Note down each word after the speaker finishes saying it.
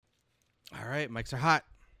All right, mics are hot.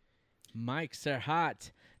 Mics are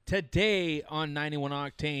hot. Today on 91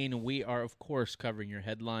 Octane, we are, of course, covering your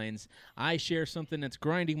headlines. I share something that's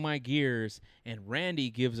grinding my gears, and Randy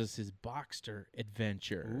gives us his Boxster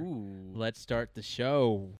adventure. Ooh. Let's start the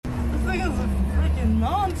show. This thing is a freaking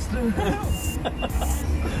monster.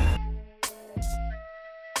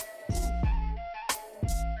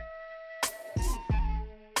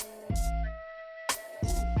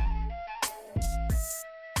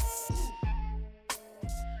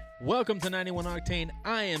 Welcome to 91 Octane.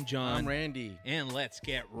 I am John. I'm Randy. And let's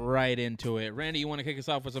get right into it. Randy, you want to kick us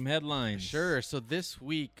off with some headlines? Sure. So this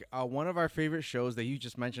week, one of our favorite shows that you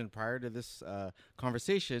just mentioned prior to this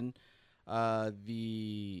conversation,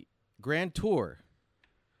 the Grand Tour.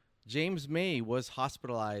 James May was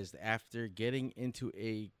hospitalized after getting into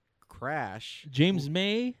a crash. James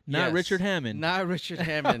May? Not Yes. Richard Hammond. Not Richard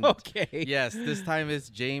Hammond. Okay. Yes, this time it's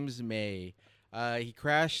James May. He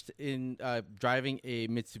crashed in driving a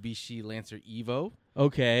Mitsubishi Lancer Evo.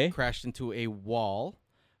 Okay. Crashed into a wall.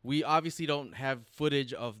 We obviously don't have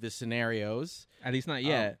footage of the scenarios. At least not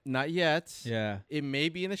yet. Not yet. Yeah. It may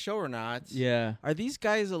be in the show or not. Yeah. Are these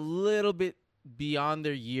guys a little bit beyond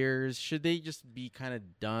their years? Should they just be kind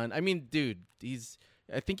of done? I mean, dude,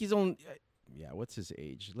 I think he's only... yeah, what's his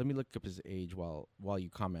age? Let me look up his age while you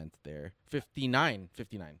comment there. 59.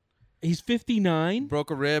 He's 59? Broke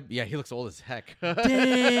a rib. Yeah, he looks old as heck.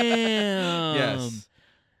 Damn. Yes.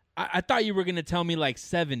 I thought you were going to tell me like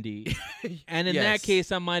 70. And in that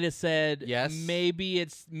case, I might have said Yes.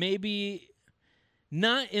 maybe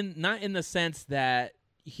not in the sense that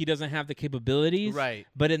he doesn't have the capabilities, Right.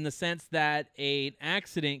 but in the sense that an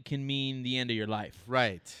accident can mean the end of your life.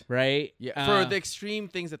 Right. Right? Yeah. For the extreme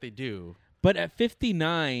things that they do. But at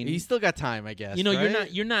 59, He's still got time, I guess. you know,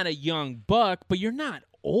 right? you're not a young buck, but you're not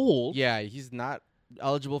old. Yeah, he's not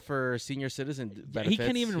eligible for senior citizen benefits. He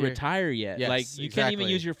can't even here. retire yet. Yes, like you can't even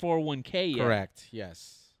exactly. use your 401k yet. Correct.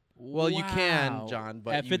 Yes. Well, you can, Wow. John,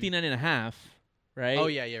 but at 59 and a half, right? Oh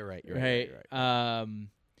yeah, you're right. You're right. You're right.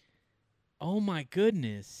 Oh my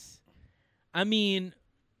goodness. I mean,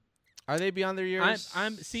 Are they beyond their years?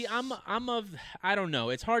 I'm of I don't know.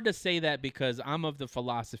 It's hard to say that because I'm of the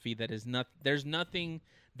philosophy that there's nothing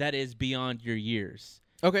that is beyond your years.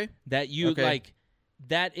 Okay. That you Okay. like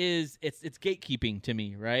that is it's gatekeeping to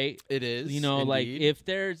me, right? It is. You know, like indeed.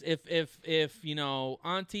 if you know,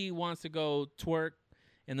 Auntie wants to go twerk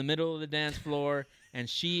in the middle of the dance floor and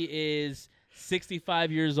she is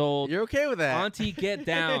 65 years old, You're okay with that. Auntie, get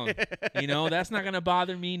down. You know, that's not going to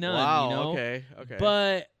bother me none, Wow. you know? Okay.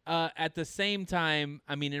 But at the same time,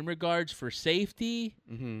 I mean, in regards for safety,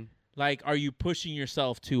 Mm-hmm. like, are you pushing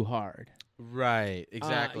yourself too hard? Right.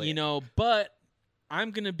 Exactly. You know, but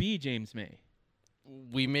I'm going to be James May.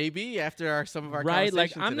 we may be after some of our Right?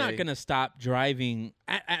 Like, conversation I'm not today. going to stop driving.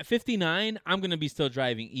 At 59, I'm going to be still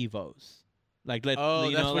driving Evos. Like, that's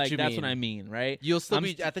what like you that's mean. what I mean, right? You'll still I'm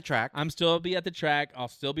be at the track. I'm still be at the track. I'll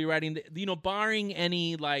still be riding, barring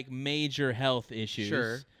any like major health issues.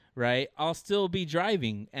 Sure. Right. I'll still be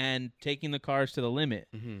driving and taking the cars to the limit.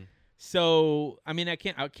 Mm-hmm. So, I mean, I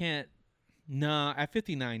can't. Nah, at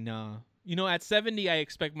 59, nah. You know, at 70, I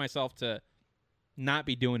expect myself to not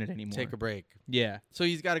be doing it anymore. Take a break. Yeah. So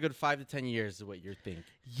he's got a good 5 to 10 years, is what you think.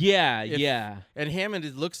 Yeah. If- yeah. And Hammond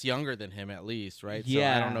looks younger than him at least, right?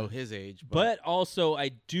 Yeah. So I don't know his age, But also, I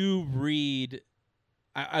do read.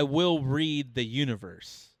 I will read the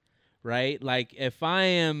universe, right? Like if I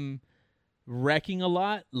am wrecking a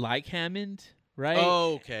lot, like Hammond, right?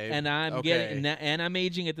 Oh, okay. And I'm okay. getting and I'm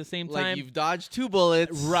aging at the same like time. you've dodged 2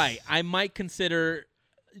 bullets, Right. I might consider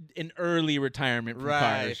an early retirement from Right.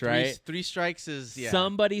 cars, right? Three strikes is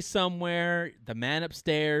Somebody somewhere, the man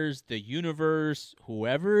upstairs, the universe,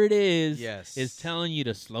 whoever it is Yes. telling you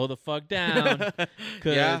to slow the fuck down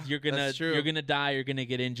because Yeah, you're gonna that's true. you're gonna die, you're gonna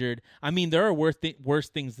get injured. I mean, there are worse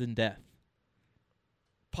things than death,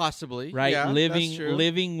 Possibly, right? Yeah, that's true.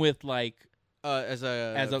 living with like as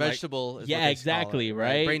a like- vegetable. is what yeah, they call exactly, it,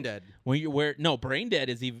 right? Brain dead. when you're brain dead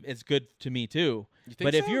is good to me too. You think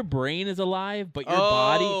But if so? your brain is alive, but your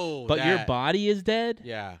Oh, your that. body is dead,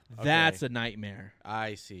 Yeah, okay. that's a nightmare.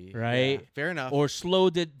 I see. Right? Yeah, fair enough. Or slow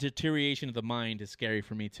deterioration of the mind is scary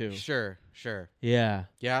for me too. Sure. Yeah.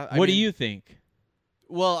 Yeah. What do you think?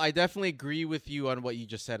 Well, I definitely agree with you on what you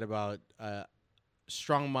just said about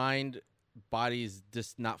strong mind, bodies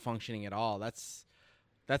just not functioning at all. That's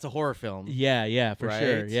a horror film. Yeah, for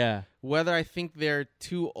sure. Right? Yeah. Whether I think they're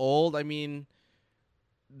too old, I mean,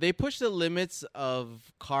 they push the limits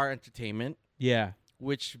of car entertainment, Yeah.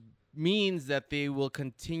 which means that they will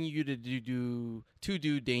continue to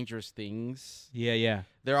do dangerous things. Yeah.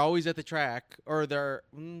 They're always at the track, or they're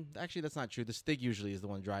actually that's not true. The Stig usually is the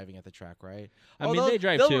one driving at the track, right? I mean, they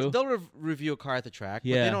drive too. They'll review a car at the track,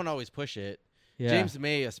 but they don't always push it. Yeah. James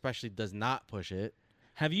May especially does not push it.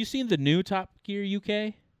 Have you seen the new Top Gear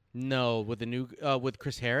UK? No, with the new with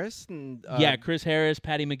Chris Harris. And, yeah, Chris Harris,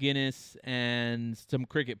 Patty McGuinness, and some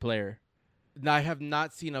cricket player. No, I have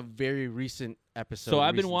not seen a very recent episode. So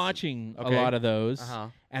I've been watching a lot of those,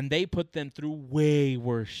 and they put them through way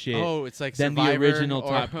worse shit. Oh, it's like than Survivor the original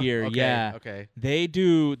Top Gear. Okay, yeah, okay. They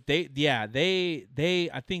do. They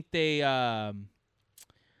I think they.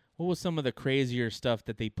 What was some of the crazier stuff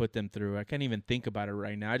that they put them through? I can't even think about it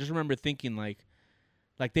right now. I just remember thinking like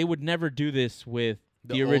they would never do this with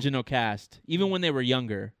the original cast, even when they were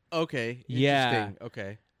younger. Okay. Yeah.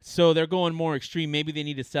 Okay. So they're going more extreme. Maybe they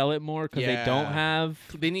need to sell it more because they don't have.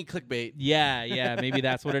 They need clickbait. Yeah. Maybe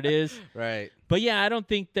that's what it is. Right. But yeah, I don't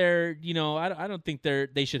think they're. I don't think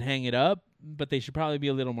they should hang it up. But they should probably be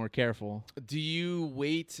a little more careful. Do you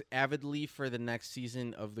wait avidly for the next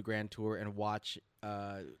season of the Grand Tour and watch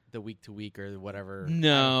the week to week or whatever?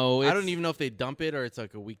 No, I don't even know if they dump it or it's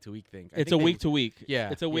like a week to week thing. It's a week to week. Yeah,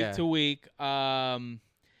 it's a week to week. Am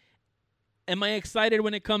I excited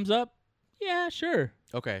when it comes up? Yeah, sure.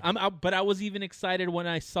 Okay. But I was even excited when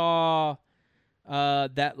I saw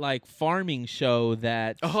that like farming show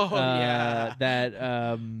that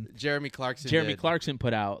Jeremy Clarkson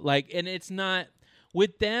put out. Like, and it's not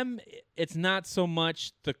with them. It's not so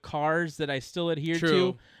much the cars that I still adhere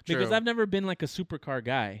to because I've never been like a supercar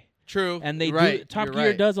guy. True. And they do. Top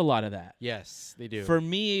Gear does a lot of that. Yes, they do. For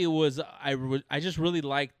me, it was I just really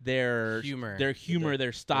liked their humor,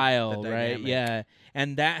 their style, right? Yeah,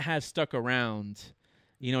 and that has stuck around.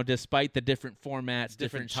 Despite the different formats,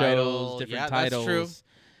 different shows, different titles. That's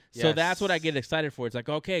true. So that's what I get excited for. It's like,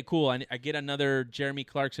 okay, cool. I get another Jeremy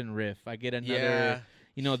Clarkson riff. I get another,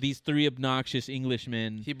 these three obnoxious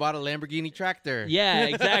Englishmen. He bought a Lamborghini tractor. Yeah,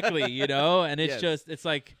 exactly. And it's just, it's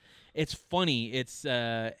like, it's funny. It's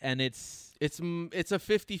and it's a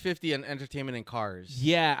 50-50 on entertainment and cars.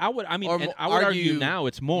 Yeah, I would argue now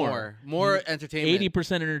it's more entertainment.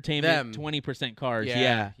 80% entertainment, 20% cars.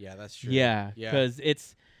 Yeah, that's true. Yeah, because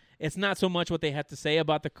it's not so much what they have to say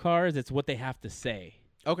about the cars; it's what they have to say.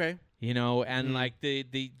 Okay. And like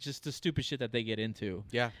the just the stupid shit that they get into.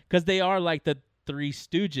 Yeah, because they are like the Three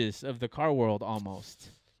Stooges of the car world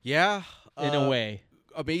almost. Yeah, in a way.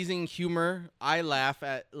 Amazing humor. I laugh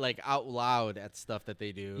at like out loud at stuff that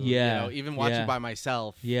they do. Yeah, even watching by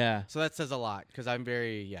myself. Yeah, so that says a lot because I'm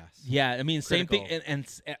very Yeah, I mean, critical. Same thing. And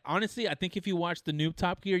honestly, I think if you watch the new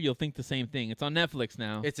Top Gear, you'll think the same thing. It's on Netflix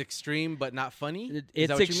now. It's extreme but not funny.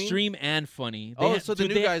 It's extreme and funny. So the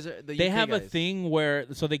new guys, they have a thing where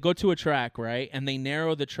they go to a track, right, and they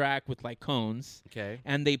narrow the track with like cones. Okay,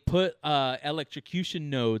 and they put electrocution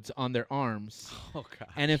nodes on their arms. Oh god!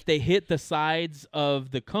 And if they hit the sides of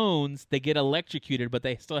the cones, they get electrocuted, but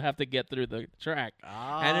they still have to get through the track.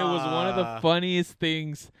 And it was one of the funniest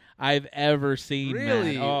things I've ever seen.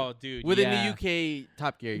 Really? Man. Oh, dude. Within the UK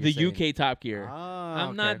Top Gear. UK Top Gear.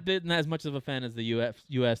 I'm not as much of a fan as the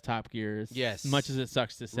US Top Gears. Yes. As much as it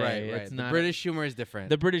sucks to say. Right. It's the not British humor is different.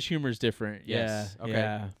 The British humor is different. Yes. Yeah. Okay.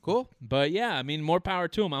 Yeah. Cool. But yeah, I mean, more power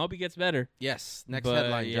to him. I hope he gets better. Yes. Next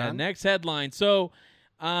headline, John. Next headline. So,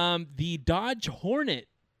 the Dodge Hornet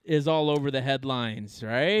is all over the headlines,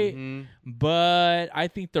 right? Mm-hmm. But I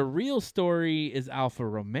think the real story is Alfa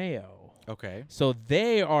Romeo. Okay. So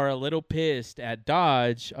they are a little pissed at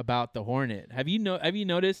Dodge about the Hornet. Have you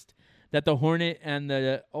noticed that the Hornet and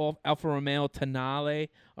the Alfa Romeo Tonale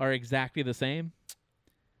are exactly the same?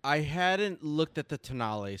 I hadn't looked at the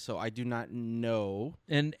Tonale, so I do not know.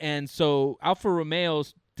 And so Alfa Romeo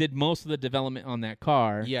did most of the development on that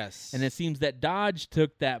car. Yes. And it seems that Dodge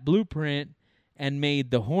took that blueprint and made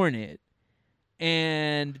the Hornet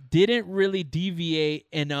and didn't really deviate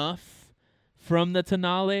enough from the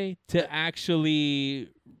Tonale to actually,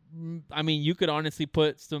 I mean, you could honestly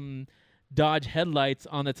put some Dodge headlights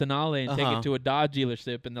on the Tonale and take it to a Dodge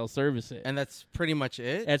dealership and they'll service it. And that's pretty much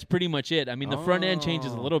it? That's pretty much it. I mean, the front end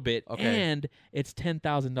changes a little bit, and it's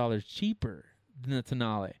 $10,000 cheaper than the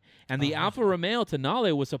Tonale. And the Alfa Romeo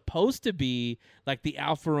Tonale was supposed to be like the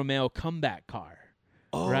Alfa Romeo comeback car.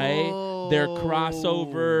 Right? their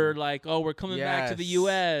crossover, like, oh, we're coming back to the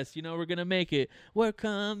Yes. U.S., we're going to make it. We're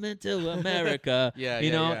coming to America, Yeah,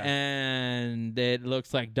 and it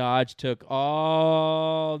looks like Dodge took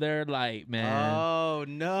all their light, man. Oh,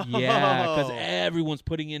 no. Yeah, because everyone's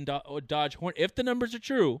putting in Dodge Hornet. If the numbers are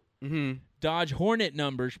true, Mm-hmm. Dodge Hornet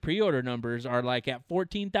numbers, pre-order numbers, are like at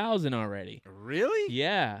 14,000 already. Really?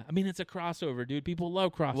 Yeah. I mean, it's a crossover, dude. People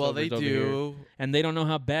love crossovers. Well, they over do. here, and they don't know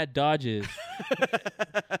how bad Dodge is.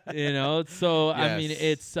 So, I mean, Yes.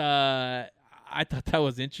 it's, I thought that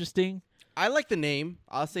was interesting. I like the name.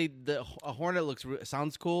 I'll say a Hornet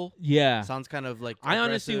sounds cool. Yeah. Sounds kind of like I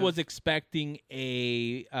honestly aggressive. was expecting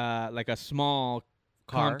a small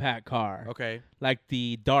Car? compact car. Okay. Like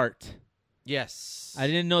the Dart. Yes. I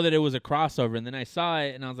didn't know that it was a crossover, and then I saw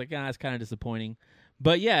it, and I was like, that's kind of disappointing.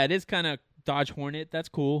 But yeah, it is kind of Dodge Hornet. That's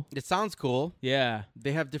cool. It sounds cool. Yeah.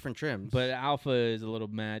 They have different trims. But Alpha is a little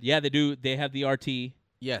mad. Yeah, they do. They have the RT.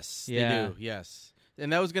 yes, Yeah. they do. Yes.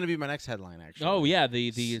 And that was going to be my next headline, actually. Oh, yeah,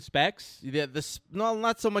 the specs. Yeah, no,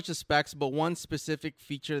 not so much the specs, but one specific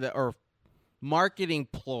feature or marketing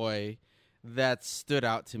ploy that stood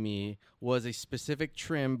out to me was a specific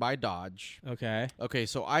trim by Dodge. Okay. Okay,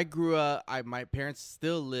 so I grew up. My parents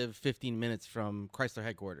still live 15 minutes from Chrysler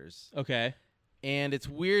headquarters, Okay. and it's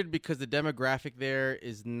weird because the demographic there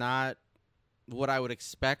is not what I would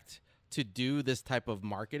expect to do this type of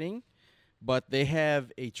marketing. But they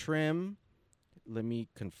have a trim. Let me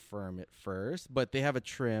confirm it first. But they have a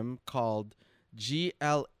trim called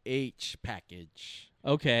GLH package.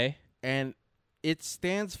 Okay. And it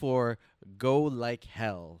stands for Go Like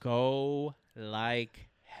Hell. Go like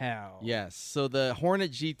hell. Yes. So the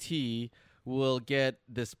Hornet GT will get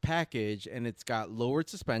this package, and it's got lowered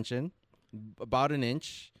suspension, about an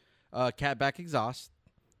inch, catback exhaust,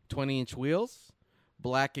 20-inch wheels,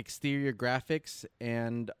 black exterior graphics,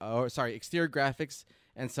 and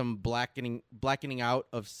some blackening out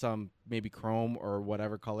of some maybe chrome or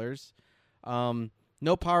whatever colors.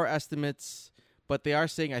 No power estimates, but they are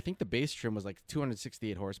saying I think the base trim was like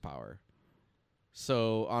 268 horsepower.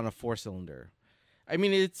 So on a 4-cylinder. I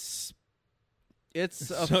mean, it's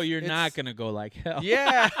So you're not going to go like hell.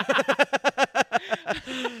 yeah.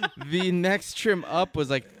 The next trim up was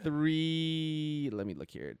like let me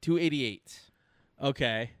look here, 288.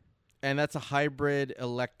 Okay. And that's a hybrid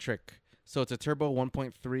electric. So it's a turbo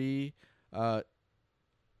 1.3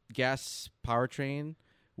 gas powertrain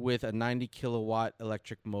with a 90 kilowatt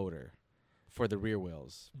electric motor for the rear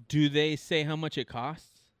wheels. Do they say how much it costs?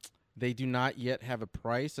 They do not yet have a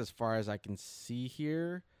price as far as I can see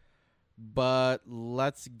here, but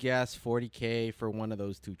let's guess $40K for one of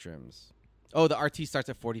those two trims. Oh, the RT starts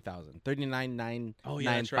at $40,000, $39,995. Oh,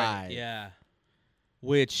 yeah, that's right. Yeah.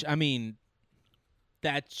 Which, I mean,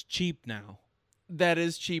 that's cheap now. That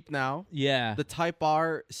is cheap now. Yeah. The Type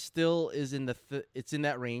R still is in it's in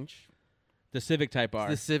that range. The Civic Type R.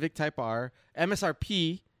 The Civic Type R.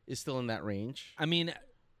 MSRP is still in that range. I mean,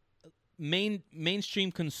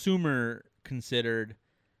 mainstream consumer considered,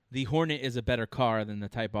 the Hornet is a better car than the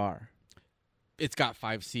Type R. It's got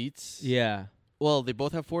 5 seats. Yeah. Well, they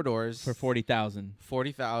both have 4 doors. For $40,000.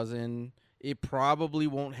 $40,000. It probably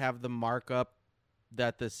won't have the markup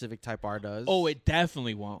that the Civic Type R does. Oh, it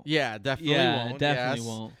definitely won't. Yeah, definitely Yeah, won't. it definitely yes.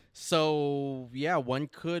 won't. So, yeah, one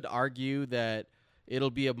could argue that it'll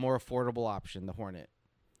be a more affordable option, the Hornet,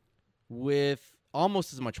 with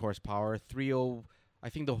almost as much horsepower. 3.0, I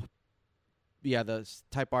think the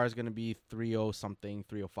Type R is going to be 3.0 something,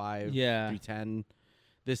 305, Yeah. 310.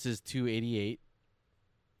 This is 288.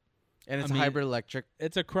 And it's I a mean, hybrid electric,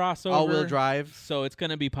 It's a crossover. all-wheel drive. So it's going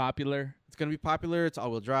to be popular. It's going to be popular. It's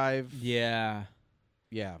all-wheel drive. Yeah.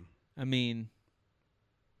 Yeah. I mean,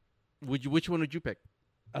 Which one would you pick?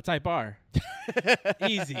 a Type R.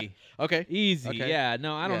 Easy. Okay. Easy. Okay. Yeah.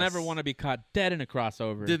 No, I don't Yes. ever want to be caught dead in a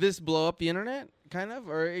crossover. Did this blow up the internet, kind of,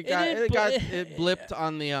 or it blipped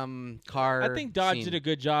on the car? I think Dodge scene? did a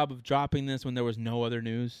good job of dropping this when there was no other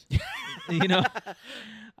news.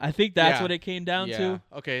 I think that's Yeah. what it came down to.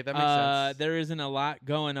 Okay, that makes sense. There isn't a lot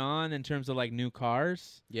going on in terms of like new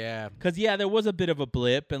cars. Yeah. Because there was a bit of a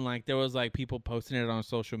blip, and like there was like people posting it on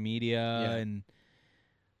social media, and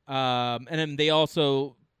then they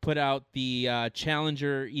also put out the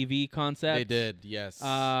Challenger EV concept. They did, yes.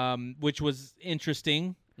 Which was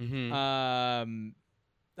interesting. Mm-hmm.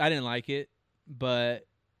 I didn't like it, but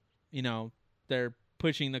they're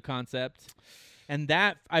pushing the concept, and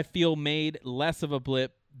that I feel made less of a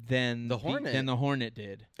blip than The Hornet.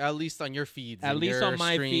 Did. At least on your feeds. At and least your on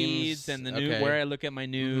my streams. feeds and the news, where I look at my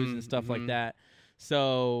news and stuff like that.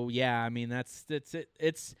 So yeah, I mean that's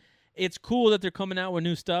it. it's cool that they're coming out with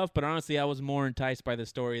new stuff, but honestly, I was more enticed by the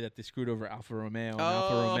story that they screwed over Alfa Romeo, and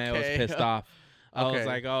Alfa Romeo was pissed off. I was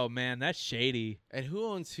like, oh, man, that's shady. And who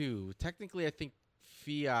owns who? Technically, I think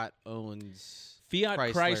Fiat owns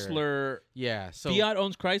Chrysler. Yeah. So Fiat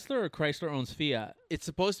owns Chrysler, or Chrysler owns Fiat? it's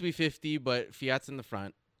supposed to be 50, but Fiat's in the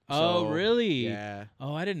front. Oh, really? Yeah.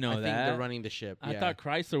 Oh, I didn't know that. I think they're running the ship. I yeah. thought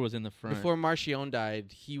Chrysler was in the front. Before Marchione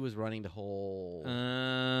died, he was running the whole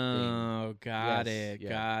Oh, got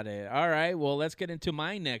it. All right, well, let's get into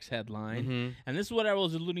my next headline. Mm-hmm. And this is what I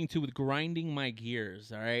was alluding to with grinding my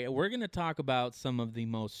gears, all right? We're going to talk about some of the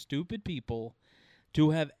most stupid people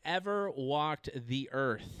to have ever walked the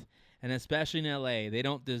earth, and especially in L.A. They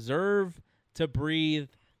don't deserve to breathe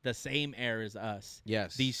the same air as us.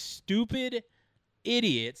 Yes. These stupid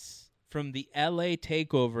idiots from the LA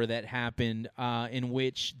takeover that happened, in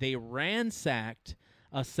which they ransacked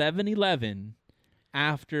a 7-Eleven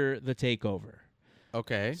after the takeover.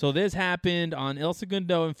 Okay. So this happened on El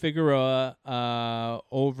Segundo and Figueroa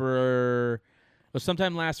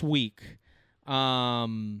sometime last week.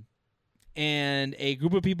 And a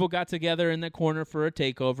group of people got together in the corner for a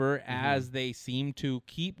takeover, as they seem to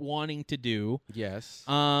keep wanting to do. Yes.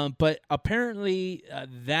 But apparently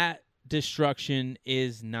that destruction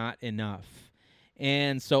is not enough.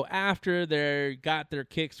 And so after they got their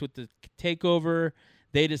kicks with the takeover,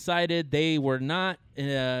 they decided they were not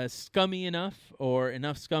scummy enough or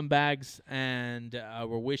enough scumbags, and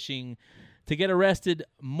were wishing to get arrested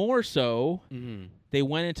more so. Mm-hmm. They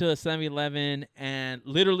went into a 7-Eleven and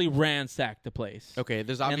literally ransacked the place. Okay,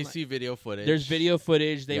 there's obviously video footage. There's video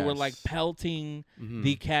footage. They were Yes. like pelting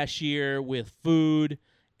the cashier with food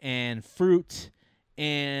and fruit,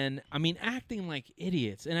 and I mean, acting like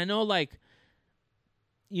idiots. And I know, like,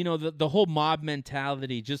 you know, the whole mob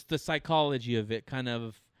mentality, just the psychology of it, kind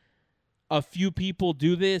of a few people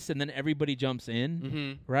do this and then everybody jumps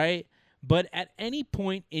in, right? But at any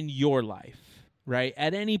point in your life, right,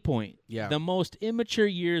 at any point, the most immature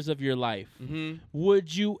years of your life,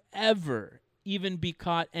 would you ever even be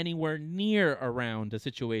caught anywhere near around a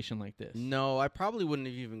situation like this? No, I probably wouldn't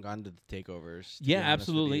have even gone to the takeovers. Yeah,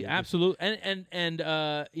 absolutely.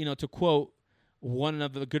 And you know, to quote one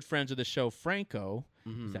of the good friends of the show, Franco,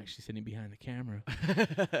 who's actually sitting behind the camera.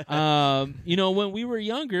 You know, when we were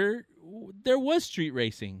younger, there was street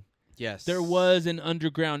racing. Yes. There was an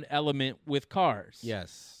underground element with cars.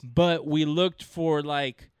 Yes. But we looked for,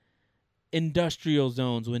 like, industrial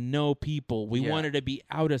zones with no people. We wanted to be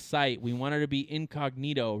out of sight. We wanted to be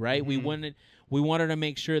incognito, right? We wanted to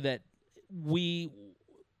make sure that we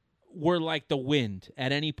were like the wind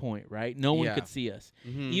at any point, right? No one could see us.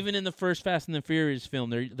 Even in the first Fast and the Furious film,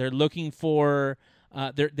 they're looking for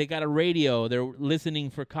they got a radio. They're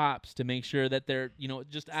listening for cops to make sure that they're, you know,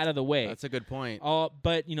 just out of the way. That's a good point.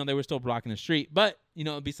 But, you know, they were still blocking the street. But, you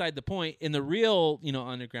know, beside the point, in the real, you know,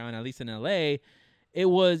 underground, at least in LA, it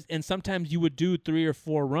was, and sometimes you would do 3 or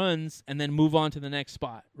 4 runs and then move on to the next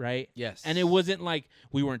spot, right? Yes. And it wasn't like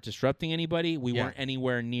we weren't disrupting anybody. We weren't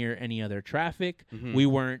anywhere near any other traffic. We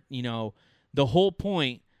weren't, you know, the whole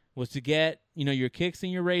point was to get, you know, your kicks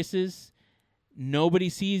and your races. Nobody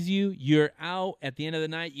sees you. You're out at the end of the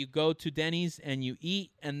night. You go to Denny's and you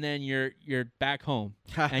eat, and then you're back home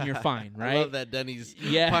and you're fine, right? I love that Denny's.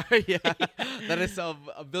 Yeah, yeah. That is a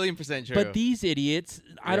billion% true. But these idiots,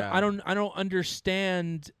 I don't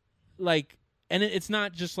understand. Like, and it's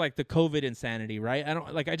not just like the COVID insanity, right?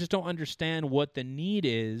 I just don't understand what the need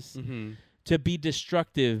is to be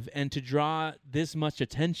destructive and to draw this much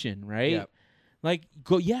attention, right? Yep. Like,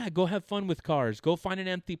 go have fun with cars. Go find an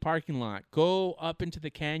empty parking lot. Go up into the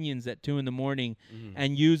canyons at 2 a.m.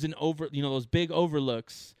 and use those big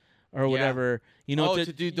overlooks or whatever. You know,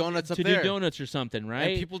 to do donuts up to there. do donuts or something, right?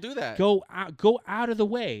 And people do that. Go out of the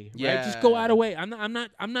way, right? Just go out of the way.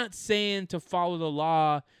 I'm not saying to follow the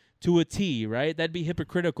law to a T, right? That'd be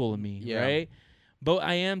hypocritical of me, right? But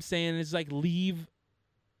I am saying it's like leave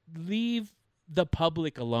the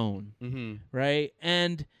public alone, right?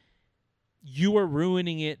 And you are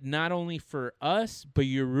ruining it not only for us, but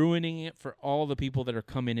you're ruining it for all the people that are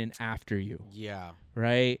coming in after you. Yeah.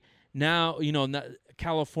 Right? Now, you know,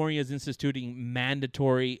 California is instituting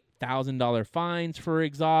mandatory $1,000 fines for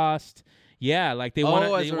exhaust. Yeah, like they want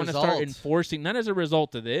to start enforcing, not as a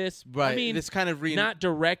result of this. Right. I mean, this kind of not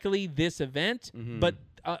directly this event, but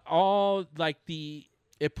all these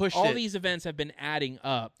events have been adding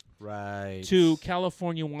up. Right. To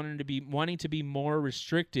California wanting to be more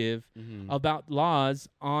restrictive about laws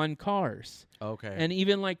on cars. Okay. And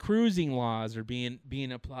even like cruising laws are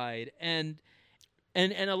being applied. And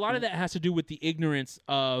a lot of that has to do with the ignorance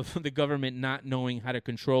of the government not knowing how to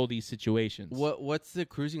control these situations. What's the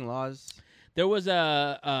cruising laws? There was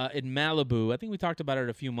a in Malibu. I think we talked about it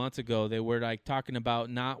a few months ago. They were like talking about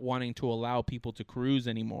not wanting to allow people to cruise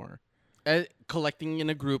anymore, Collecting in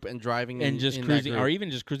a group and driving and just in cruising, that group. or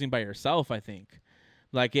even just cruising by yourself. I think,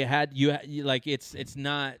 like like it's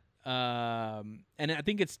not. And I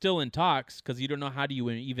think it's still in talks because you don't know how do you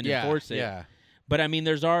even enforce it. Yeah. But I mean,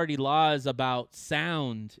 there's already laws about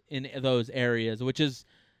sound in those areas, which is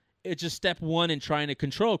it's just step one in trying to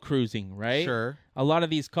control cruising, right? Sure. A lot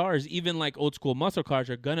of these cars, even like old school muscle cars,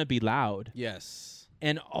 are gonna be loud. Yes.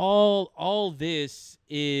 And all this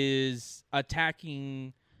is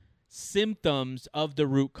attacking symptoms of the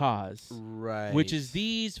root cause, Right. which is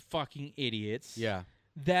these fucking idiots. Yeah.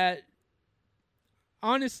 That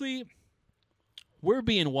honestly, we're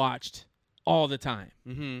being watched all the time.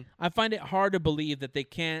 Mm-hmm. I find it hard to believe that they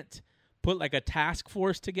can't put like a task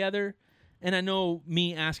force together. And I know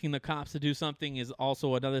me asking the cops to do something is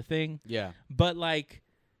also another thing. Yeah. But like,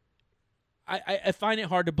 I find it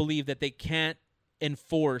hard to believe that they can't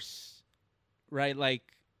enforce, right? Like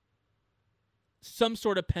some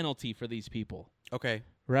sort of penalty for these people, Okay.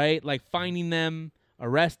 right? Like finding them,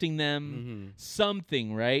 arresting them,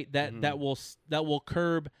 something, right? That will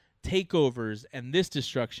curb takeovers and this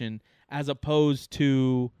destruction as opposed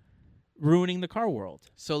to ruining the car world.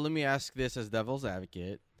 So let me ask this as devil's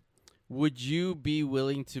advocate. Would you be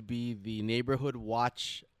willing to be the neighborhood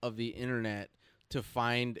watch of the internet to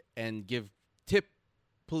find and tip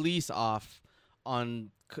police off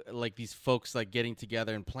on like these folks like getting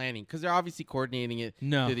together and planning? Because they're obviously coordinating it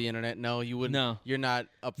through the internet. No, you wouldn't. No. You're not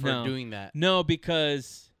up for doing that. No,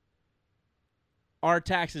 because our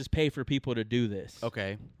taxes pay for people to do this.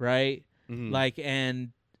 Okay. Right? Mm-hmm. Like, and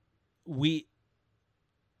they're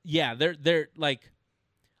like,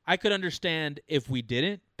 I could understand if we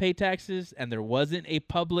didn't pay taxes and there wasn't a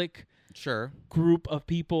public group of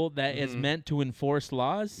people that is meant to enforce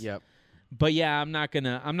laws. Yep. But yeah, I'm not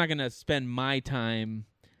gonna spend my time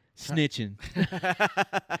snitching.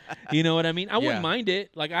 You know what I mean? I wouldn't mind it.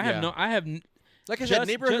 Like I have like I said,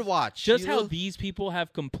 neighborhood watch. Just how these people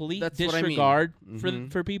have complete That's what I mean. disregard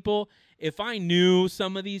for people. If I knew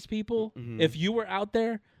some of these people, if you were out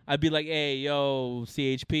there, I'd be like, "Hey, yo,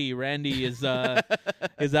 CHP, Randy is out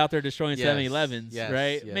there destroying 7-Elevens,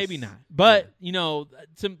 right? Yes. Maybe not, but you know,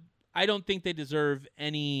 I don't think they deserve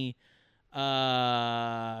any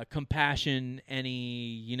compassion,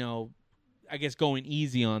 any I guess going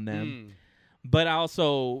easy on them. But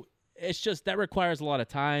also, it's just that requires a lot of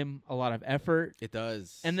time, a lot of effort. It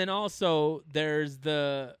does. And then also, there's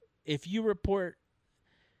if you report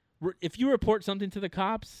something to the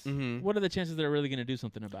cops, what are the chances they're really going to do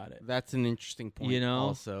something about it? That's an interesting point.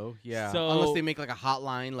 Also, yeah. So, unless they make like a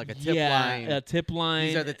hotline, like a tip line. A tip line.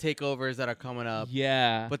 These are the takeovers that are coming up.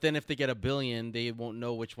 Yeah. But then if they get $1 billion, they won't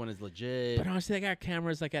know which one is legit. But honestly, they got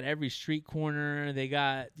cameras like at every street corner. They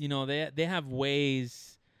got they have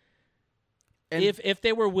ways. And if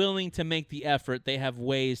they were willing to make the effort, they have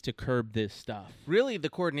ways to curb this stuff. Really, the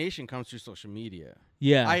coordination comes through social media.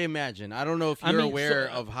 Yeah. I imagine. I don't know if you're aware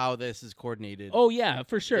of how this is coordinated. Oh, yeah,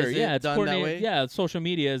 for sure. Is it it's done coordinated. that way? Yeah, social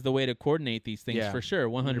media is the way to coordinate these things for sure,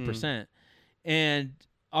 100%. And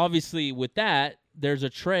obviously with that, there's a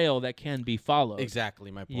trail that can be followed.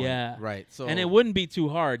 Exactly my point. Yeah. Right. So and it wouldn't be too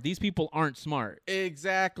hard. These people aren't smart.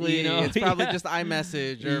 Exactly. It's probably just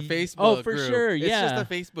iMessage or Facebook. Oh, for group. sure. It's Yeah.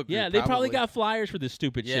 just a Facebook group. Yeah, they probably got flyers for this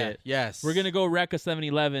stupid shit. Yes. We're going to go wreck a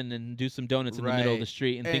 7-Eleven and do some donuts in the middle of the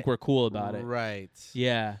street and think we're cool about it. Right.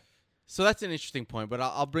 Yeah. So that's an interesting point, but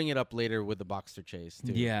I'll bring it up later with the Boxster chase,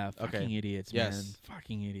 too. Yeah, fucking idiots, man.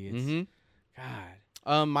 Fucking idiots.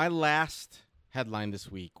 God. My last headline this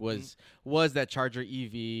week was that Charger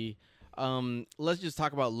EV. Let's just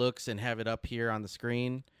talk about looks and have it up here on the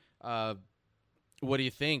screen. What do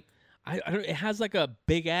you think? It has like a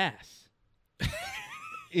big ass.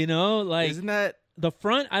 Like isn't that the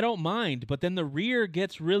front? I don't mind, but then the rear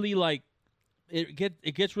gets really like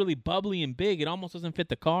it gets really bubbly and big. It almost doesn't fit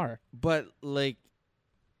the car. But like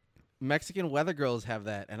Mexican weather girls have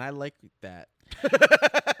that, and I like that.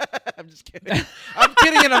 I'm just kidding. I'm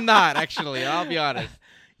kidding, and I'm not actually. I'll be honest.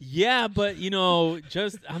 Yeah, but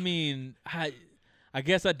I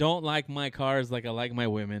guess I don't like my cars like I like my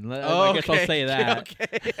women. I guess I'll say that.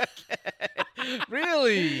 Okay.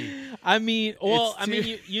 Really? I mean,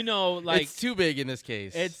 like it's too big in this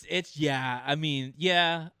case. And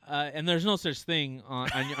there's no such thing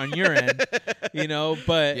on your end,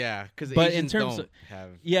 but yeah, because in terms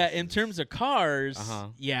of cars,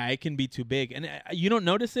 it can be too big, and you don't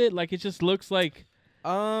notice it. Like it just looks like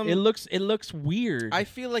it looks weird. I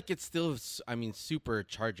feel like it's still, super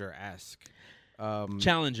Charger-esque.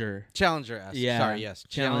 Challenger-esque. Yeah. Sorry, yes.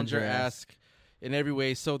 Challenger-esque. in every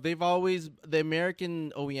way. So the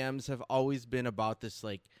American OEMs have always been about this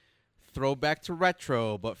like throwback to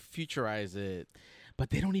retro, but futurize it. But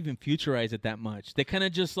they don't even futurize it that much. They kind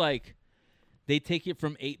of just like they take it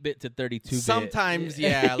from 8-bit to 32-bit. Sometimes,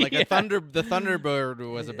 yeah, like the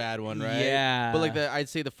Thunderbird was a bad one, right? Yeah, but like I'd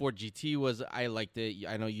say the Ford GT was. I liked it.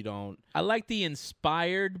 I know you don't. I like the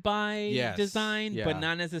inspired by design, but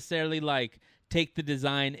not necessarily like take the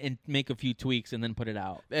design and make a few tweaks and then put it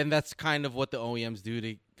out. And that's kind of what the OEMs do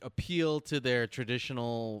to appeal to their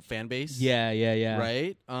traditional fan base. Yeah.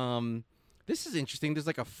 Right? This is interesting. There's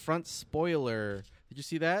like a front spoiler. Did you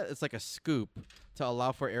see that? It's like a scoop to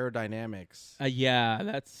allow for aerodynamics. Yeah,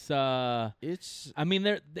 that's it's. I mean,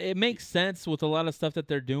 it makes sense with a lot of stuff that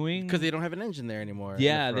they're doing because they don't have an engine there anymore.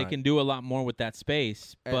 Yeah, they can do a lot more with that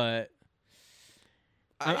space. But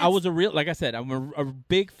I was like I said, I'm a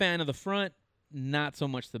big fan of the front. Not so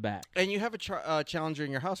much the back. And you have a Challenger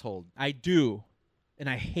in your household. I do, and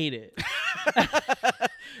I hate it.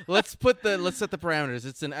 Let's set the parameters.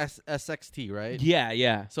 It's an SXT, right?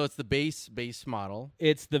 Yeah. So it's the base model.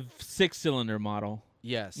 It's the 6-cylinder model.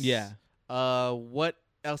 Yes. Yeah. What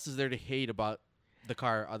else is there to hate about the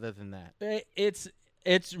car other than that? It's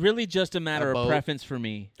really just a matter of preference for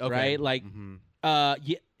me, right? Like,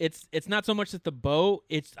 it's not so much that the boat.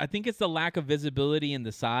 I think it's the lack of visibility in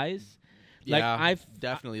the size. Yeah,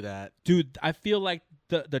 definitely that. Dude, I feel like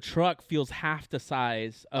the truck feels half the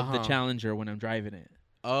size of the Challenger when I'm driving it.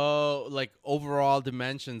 Oh, like overall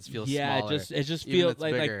dimensions feel smaller. It just feels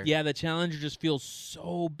like the Challenger just feels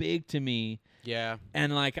so big to me. Yeah.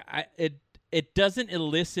 And like it doesn't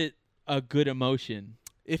elicit a good emotion.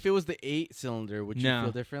 If it was the 8-cylinder, would you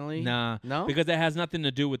feel differently? Nah. No? Because it has nothing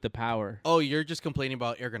to do with the power. Oh, you're just complaining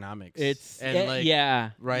about ergonomics. Right?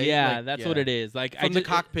 Yeah, like, that's what it is. Like from the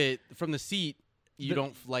cockpit, from the seat, you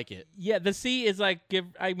don't like it. Yeah, the seat is like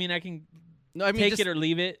I can take it or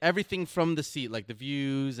leave it. Everything from the seat, like the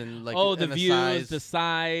views and like the views, the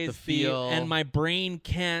size, the feel, and my brain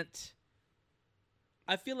can't.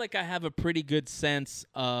 I feel like I have a pretty good sense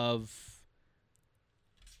of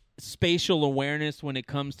spatial awareness when it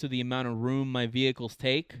comes to the amount of room my vehicles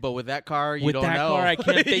take. But with that car, you with don't that know. car, I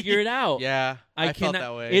can't figure it out. Yeah, I felt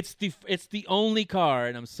that way. It's the only car,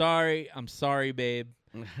 and I'm sorry, babe.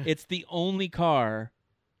 It's the only car.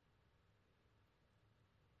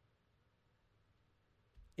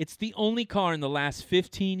 It's the only car in the last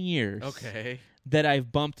 15 years that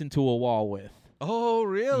I've bumped into a wall with. Oh,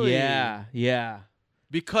 really? Yeah.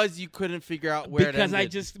 Because you couldn't figure out where it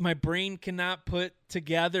ended. Because my brain cannot put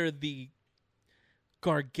together the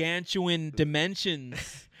gargantuan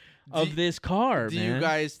dimensions of this car, do man. You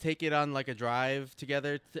guys take it on like a drive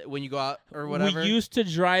together when you go out or whatever? We used to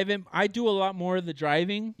drive him. I do a lot more of the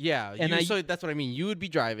driving. Yeah, so that's what I mean. You would be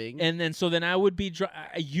driving. And then I would be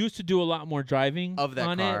I used to do a lot more driving of that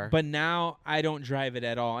on car. It, but now I don't drive it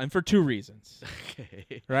at all. And for 2 reasons.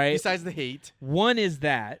 Okay. Right? Besides the hate. One is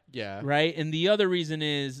that. Yeah. Right? And the other reason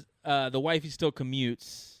is the wifey still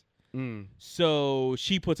commutes. So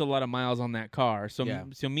she puts a lot of miles on that car. So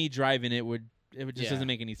me driving it just doesn't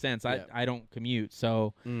make any sense. I don't commute,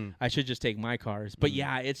 so I should just take my cars. But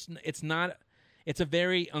it's not. It's a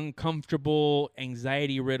very uncomfortable,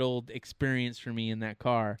 anxiety-riddled experience for me in that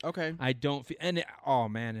car. Okay. I don't feel. Oh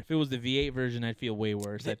man, if it was the V8 version, I'd feel way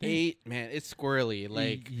worse. The 8, man, it's squirrely.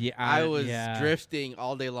 Like I was drifting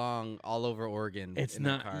all day long all over Oregon. It's in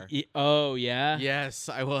not. That car. Oh yeah. Yes,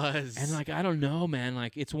 I was. And like I don't know, man.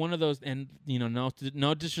 Like it's one of those. And no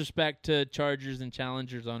disrespect to Chargers and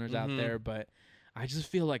Challengers owners out there, but I just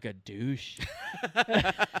feel like a douche.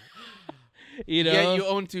 Yeah, you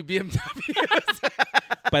own 2 BMWs.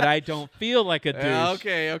 But I don't feel like a douche.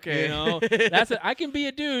 Okay. That's I can be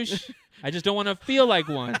a douche. I just don't want to feel like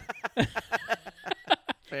one.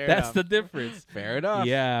 That's the difference. Fair enough.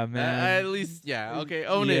 Yeah, man. At least, okay.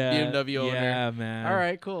 Own it, BMW owner. Yeah, man. All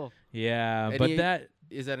right, cool. Yeah, but that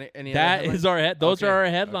is that any. That is those are our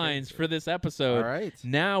headlines for this episode. All right.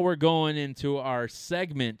 Now we're going into our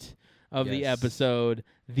segment of the episode,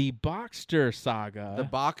 the Boxster saga. The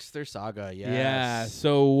Boxster saga, yes. Yeah.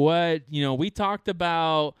 So what, we talked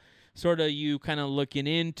about sort of you kind of looking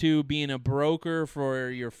into being a broker for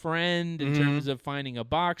your friend in terms of finding a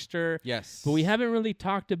Boxster. Yes. But we haven't really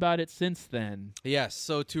talked about it since then. Yes.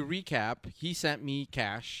 So to recap, he sent me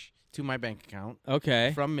cash to my bank account.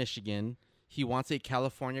 Okay. From Michigan. He wants a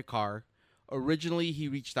California car. Originally, he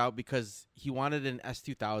reached out because he wanted an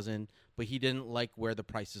S2000, but he didn't like where the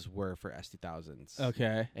prices were for S2000s.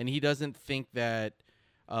 Okay. And he doesn't think that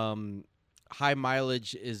high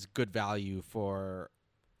mileage is good value for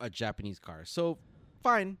a Japanese car. So,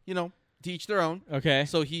 fine, To each their own. Okay.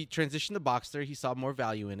 So he transitioned to Boxster. He saw more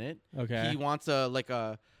value in it. Okay. He wants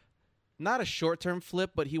not a short-term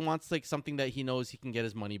flip, but he wants like something that he knows he can get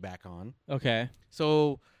his money back on. Okay.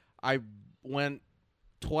 So I went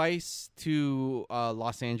twice to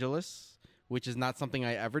Los Angeles, which is not something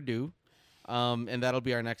I ever do. And that'll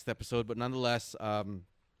be our next episode. But nonetheless,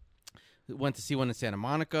 went to see one in Santa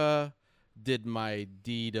Monica, did my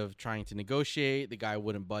deed of trying to negotiate. The guy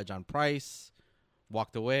wouldn't budge on price,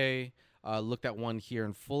 walked away. Looked at one here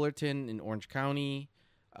in Fullerton in Orange County.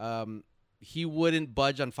 He wouldn't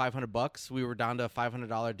budge on $500. We were down to a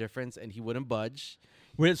 $500 difference, and he wouldn't budge.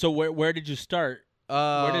 So where did you start?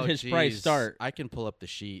 Where did his price start? I can pull up the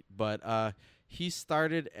sheet, but he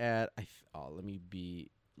started at. Let me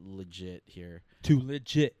be legit here. Too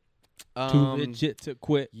legit to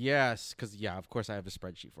quit. Yes, because of course I have a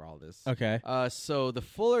spreadsheet for all this. Okay. So the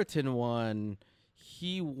Fullerton one.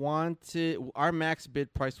 He wanted our max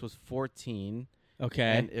bid price was 14.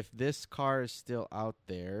 Okay. And if this car is still out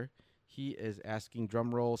there, he is asking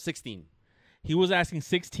drum roll 16. He was asking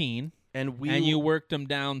 16, and you worked him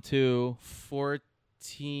down to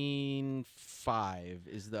 14.5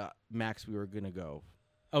 is the max we were gonna go.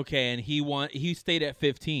 Okay, and he stayed at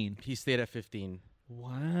 15. He stayed at 15.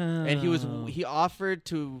 Wow. And he offered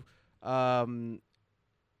to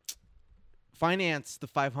finance the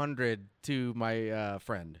 500 to my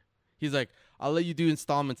friend. He's like, I'll let you do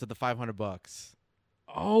installments of the $500.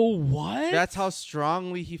 Oh, what? That's how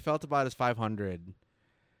strongly he felt about his 500.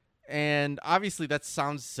 And obviously that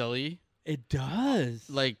sounds silly. It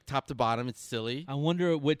does. Like top to bottom, it's silly. I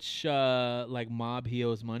wonder which mob he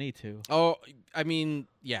owes money to. Oh, I mean,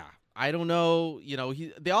 yeah. I don't know.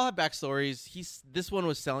 They all have backstories. This one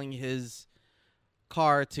was selling his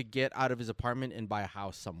car to get out of his apartment and buy a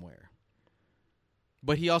house somewhere.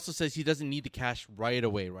 But he also says he doesn't need the cash right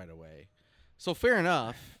away. So fair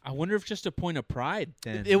enough. I wonder if just a point of pride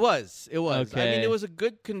then. It was. Okay. I mean, it was a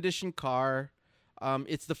good condition car.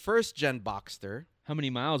 It's the first gen Boxster. How many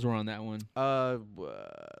miles were on that one?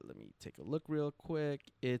 Let me take a look real quick.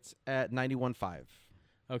 It's at 91.5.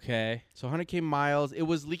 Okay. So 100K miles. It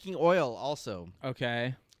was leaking oil also.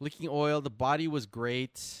 Okay. Leaking oil. The body was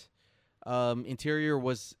great. Interior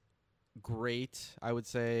was great, I would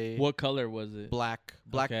say. What color was it? Black,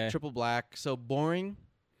 Okay. Triple black. So boring.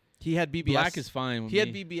 He had BBS. Black is fine with He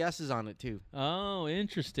had me. BBSs on it too. Oh,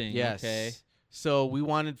 interesting. Yes. Okay. So we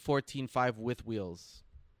wanted 14.5 with wheels,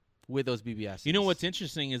 with those BBSs. You know what's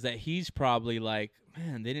interesting is that he's probably like,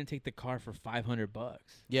 man, they didn't take the car for $500.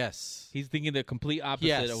 Yes. He's thinking the complete opposite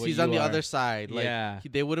Yes. of what He's you on the are. other side. Like, Yeah.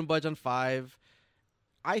 they wouldn't budge on 5.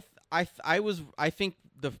 I think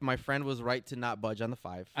my friend was right to not budge on the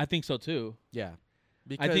 5. I think so too. Yeah.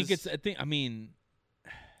 Because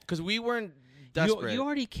we weren't desperate. You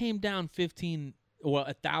already came down 1,000.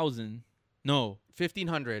 No,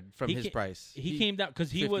 1,500 from his price. He came down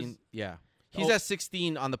because he 15, was. Yeah. He's at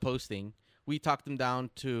 16 on the posting. We talked him down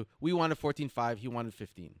to. We wanted 14.5. He wanted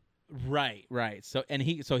 15. Right. So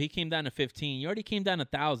he came down to 15. You already came down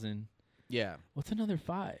 1,000. Yeah. What's another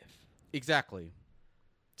 5? Exactly.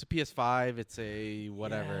 It's a PS5. It's a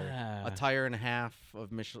whatever. Yeah. A tire and a half of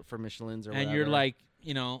for Michelin's or whatever. And you're like,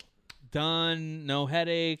 done, no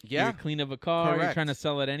headache. Yeah. You're clean of a car. You're Correct. trying to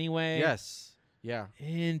sell it anyway. Yes. Yeah.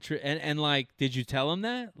 And like, did you tell him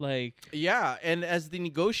that? Like, Yeah, and as the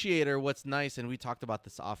negotiator, what's nice, and we talked about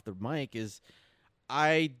this off the mic, is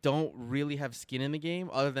I don't really have skin in the game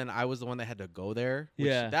other than I was the one that had to go there. Which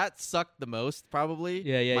Yeah. That sucked the most, probably.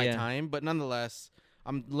 Yeah, my yeah. time. But nonetheless,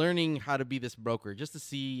 I'm learning how to be this broker just to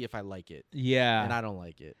see if I like it. yeah. And I don't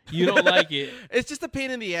like it. You don't like it. It's just a pain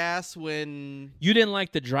in the ass when... You didn't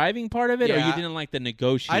like the driving part of it, or Yeah. you didn't like the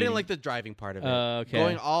negotiating? I didn't like the driving part of it. Okay.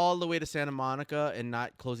 Going all the way to Santa Monica and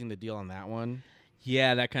not closing the deal on that one.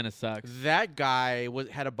 Yeah, that kind of sucks. That guy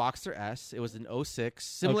had a Boxster S. It was an 06.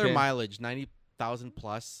 Similar Okay. mileage, 90,000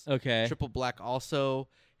 plus. Okay. Triple black also.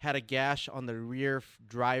 Had a gash on the rear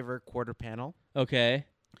driver quarter panel. Okay.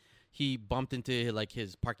 He bumped into like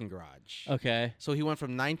his parking garage. Okay. So he went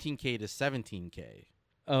from 19K to 17K.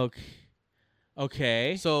 Okay.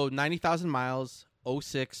 Okay. So 90,000 miles,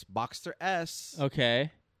 06 Boxster S.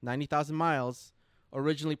 Okay. 90,000 miles,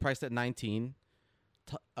 originally priced at 19.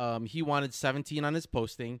 He wanted 17 on his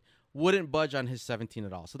posting. Wouldn't budge on his 17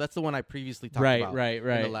 at all. So that's the one I previously talked about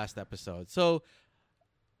in the last episode. So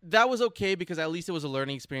that was okay because at least it was a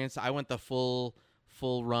learning experience. I went the full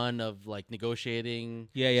run of like negotiating,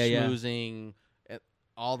 schmoozing,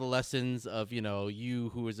 all the lessons of you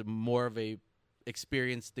who is more of a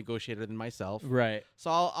experienced negotiator than myself. Right. So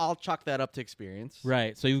I'll chalk that up to experience.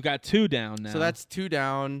 Right. So you've got 2 down now. So that's 2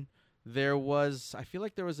 down. I feel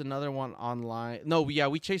like there was another one online. No,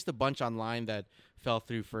 we chased a bunch online that fell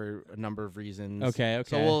through for a number of reasons. Okay.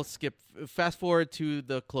 So we'll fast forward to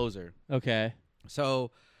the closer. Okay.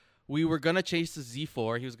 So we were going to chase the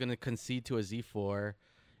Z4. He was going to concede to a Z4.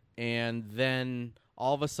 And then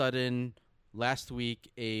all of a sudden, last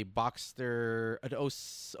week, a Boxster, an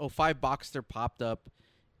 05 Boxster popped up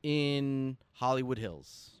in Hollywood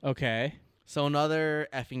Hills. Okay. So another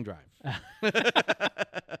effing drive.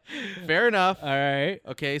 Fair enough. All right.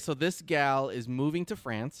 Okay, so this gal is moving to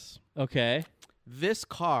France. Okay. This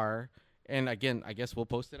car, and again, I guess we'll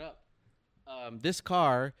post it up. This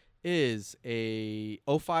car is a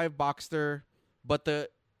 05 Boxster, but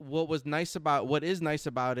what is nice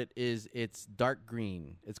about it is it's dark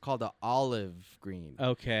green. It's called an olive green.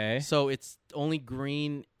 Okay. So it's only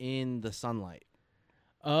green in the sunlight.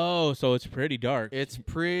 Oh, so it's pretty dark. It's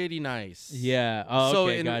pretty nice. Yeah. Oh,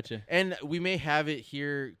 okay, gotcha. And we may have it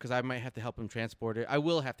here because I might have to help him transport it. I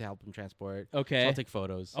will have to help him transport it. Okay. So I'll take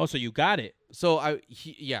photos. Oh, so you got it. So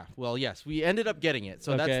yes, we ended up getting it.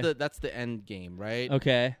 So Okay. that's the end game, right?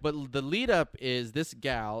 Okay. But the lead up is this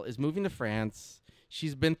gal is moving to France.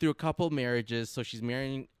 She's been through a couple marriages, so she's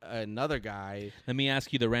marrying another guy Let me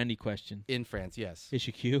ask you the Randy question. in France. Yes. Is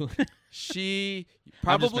she cute? She I'm just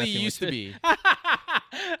probably messing used with to it. be.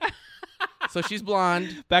 So she's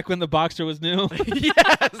blonde. Back when the Boxster was new?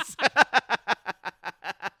 Yes.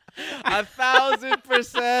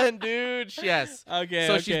 1,000%, dude. Yes. Okay.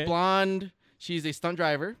 So okay. she's blonde. She's a stunt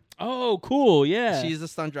driver. Oh, cool. Yeah. She's a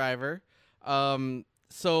stunt driver.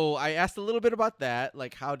 So I asked a little bit about that,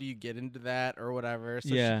 like how do you get into that or whatever.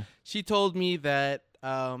 So yeah. she told me that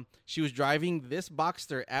she was driving this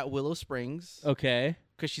Boxster at Willow Springs Okay.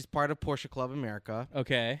 because she's part of Porsche Club America,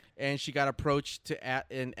 Okay. and she got approached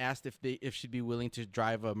and asked if she'd be willing to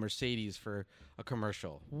drive a Mercedes for a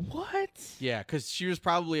commercial. What? Yeah, because she was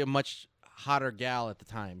probably a much hotter gal at the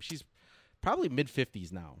time. She's probably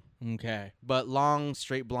mid-50s now, Okay. but long,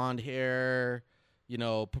 straight blonde hair. You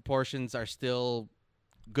know, proportions are still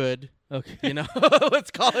good. Okay. You know, let's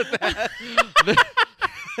call it that.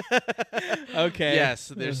 Okay. Yes,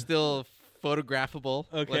 they're still photographable.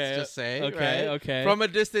 Okay. Let's just say. Okay. Right? Okay. From a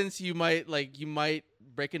distance, you might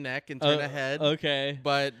break a neck and turn a head. Okay.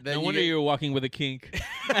 But then No wonder you're walking with a kink.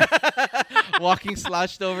 walking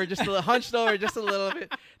slouched over, hunched over just a little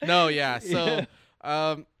bit. No, yeah. So,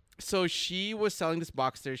 so she was selling this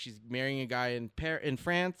Boxster. She's marrying a guy in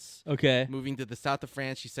France. Okay. Moving to the south of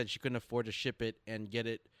France. She said she couldn't afford to ship it and get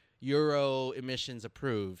it Euro emissions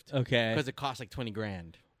approved. Okay. Because it costs like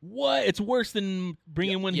 $20,000. What? It's worse than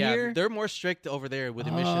bringing one yeah, here? they're more strict over there with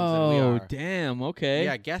emissions than we are. Oh, damn. Okay.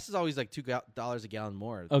 Yeah, gas is always like $2 a gallon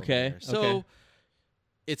more. over Okay, there. So okay.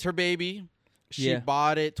 it's her baby. She Yeah.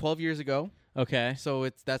 bought it 12 years ago. Okay. So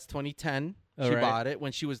that's 2010. All She right. bought it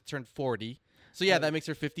when she was turned 40. So yeah, that makes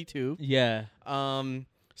her 52. Yeah.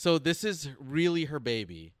 So this is really her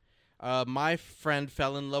baby. My friend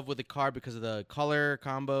fell in love with the car because of the color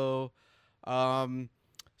combo.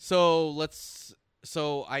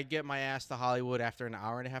 So I get my ass to Hollywood after an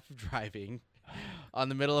hour and a half of driving on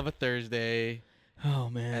the middle of a Thursday Oh,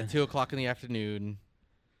 man. at 2:00 in the afternoon.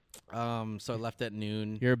 So I left at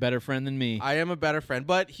noon. You're a better friend than me. I am a better friend,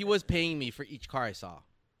 but he was paying me for each car I saw.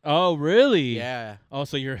 Oh, really? Yeah. Oh,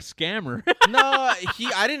 so you're a scammer. No,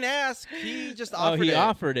 I didn't ask. He just offered Oh, he it.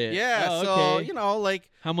 offered it. Yeah, Oh, so, okay. like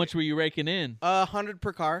How much were you raking in? 100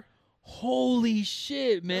 per car. Holy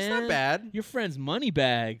shit, man. That's not bad. Your friend's money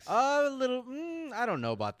bags. A little, I don't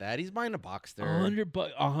know about that. He's buying a Boxster.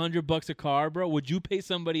 $100 a car, bro. Would you pay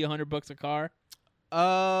somebody $100 a car?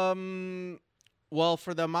 Well,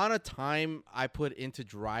 for the amount of time I put into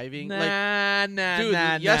driving, Nah,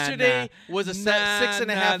 dude, yesterday was a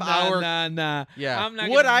 6.5 hour. Nah. Yeah. I'm not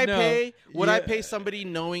Would gonna- I no. pay? Would I Yeah. pay somebody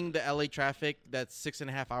knowing the LA traffic that's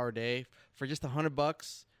 6.5 hour day for just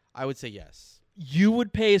 $100? I would say yes. You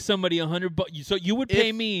would pay somebody $100. So you would pay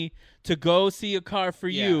If- me to go see a car for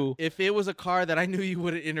you. If it was a car that I knew you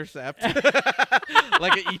wouldn't intercept,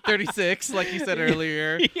 like an E36, like you said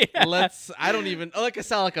earlier. Yeah. Like a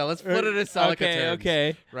Celica. Let's put it in Celica terms.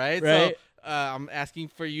 Okay. Right? Right. So I'm asking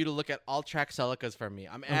for you to look at all track Celicas for me.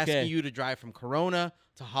 I'm asking Okay. you to drive from Corona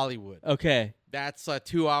to Hollywood. Okay. That's a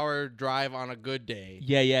 2-hour drive on a good day.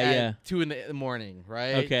 Yeah. at 2 in the morning,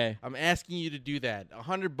 right? Okay. I'm asking you to do that.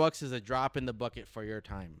 $100 is a drop in the bucket for your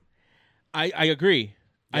time. I agree.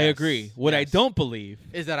 I Yes. agree. What I Yes. don't believe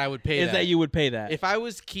Is that I would pay is that you would pay that. If I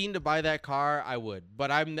was keen to buy that car, I would. But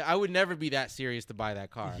I would never be that serious to buy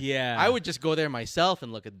that car. Yeah. I would just go there myself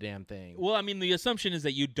and look at the damn thing. Well, I mean, the assumption is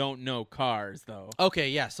that you don't know cars, though. Okay,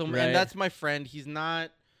 yeah. So Right. and that's my friend. He's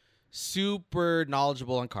not super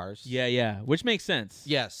knowledgeable on cars. Yeah, which makes sense.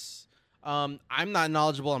 Yes. I'm not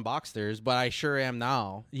knowledgeable on Boxsters, but I sure am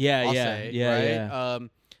now. Yeah, I'll yeah, say, yeah, right? yeah.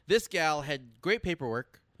 This gal had great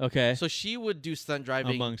paperwork, Okay. so she would do stunt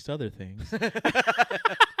driving. Amongst other things.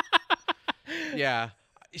 Yeah,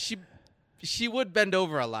 she would bend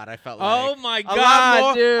over a lot. I felt Oh like my a god, lot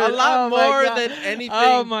more, dude! a lot Oh my more God. than anything.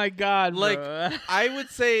 Oh my god, Like bro. I would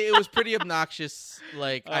say it was pretty obnoxious.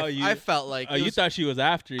 Like Oh, I felt like Oh, it you was, thought she was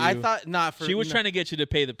after you? I thought not for she was no, trying to get you to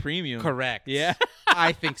pay the premium. correct. Yeah.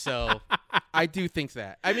 I think so. I do think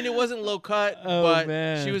that. I mean, it wasn't low cut, Oh, but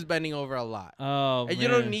man. she was bending over a lot. Oh, And man. you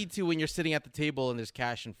don't need to when you're sitting at the table and there's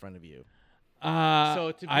cash in front of you.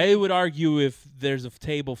 So to I be- would argue if there's a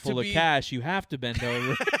table full of be- cash, you have to bend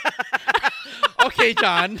over. Okay,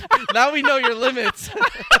 John. Now we know your limits.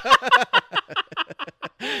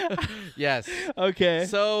 Yes. Okay.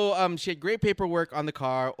 So she had great paperwork on the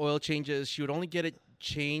car, oil changes. She would only get it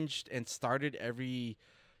changed and started every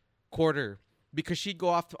quarter because she'd go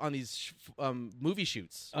off on these movie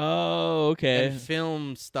shoots Oh, okay. and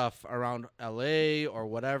film stuff around LA or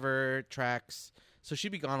whatever tracks. So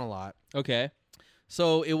she'd be gone a lot. Okay.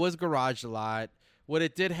 So it was garaged a lot. What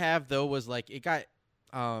it did have though was like it got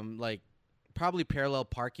like probably parallel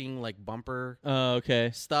parking, like bumper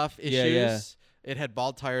Okay. stuff issues. Yeah, yeah. It had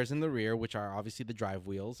bald tires in the rear, which are obviously the drive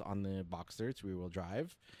wheels on the Boxster. It's rear wheel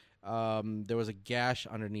drive. There was a gash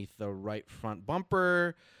underneath the right front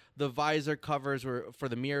bumper. The visor covers were for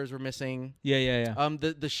the mirrors were missing. Yeah, yeah, yeah.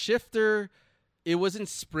 The shifter, it wasn't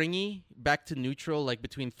springy back to neutral like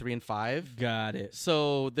between 3 and 5. Got it.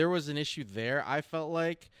 So there was an issue there. I felt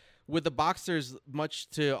like with the Boxsters, much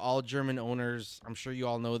to all German owners, I'm sure you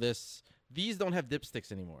all know this. These don't have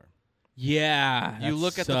dipsticks anymore. Yeah. You that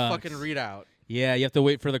look at the sucks. fucking readout. Yeah, you have to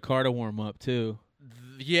wait for the car to warm up too.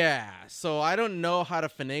 Yeah. So I don't know how to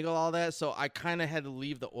finagle all that. So I kind of had to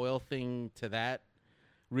leave the oil thing to that.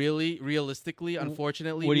 Realistically,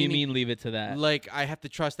 unfortunately. What do you meaning, mean leave it to that? Like I have to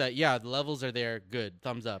trust that. Yeah, the levels are there. Good.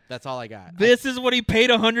 Thumbs up. That's all I got. This is what he paid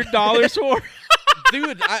 $100 for?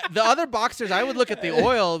 Dude, the other Boxsters, I would look at the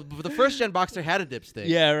oil. But the first gen Boxster had a dipstick.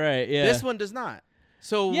 Yeah, right. Yeah. This one does not.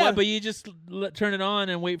 So Yeah, what- but you just turn it on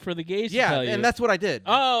and wait for the gauge to yeah, tell you. and that's what I did.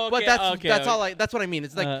 Oh, okay. But that's okay, that's okay. all I. That's what I mean.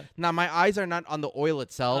 It's like now my eyes are not on the oil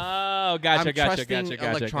itself. Oh, gotcha, I'm gotcha, trusting gotcha,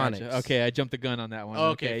 gotcha, electronics. gotcha. Okay, I jumped the gun on that one.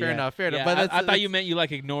 Okay, fair yeah. enough, fair enough. Yeah, But I that's- thought you meant you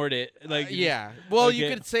like ignored it. Like Yeah. Well, you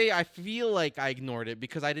okay. could say I feel like I ignored it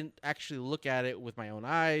because I didn't actually look at it with my own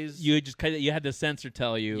eyes. You just you had the sensor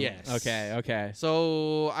tell you. Yes. Okay. Okay.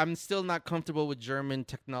 So I'm still not comfortable with German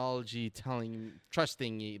technology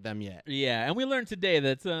trusting them yet. Yeah, and we learned today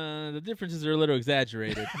that the differences are a little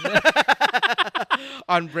exaggerated.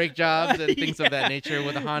 On brake jobs and things of that nature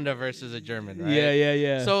with a Honda versus a German, right? Yeah, yeah,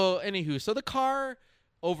 yeah. So so the car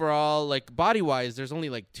overall, like body wise, there's only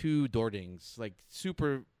like 2 door dings, like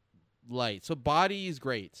super light. So body is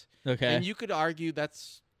great. okay. And you could argue that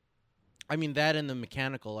and the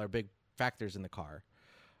mechanical are big factors in the car,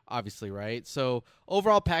 obviously, right? So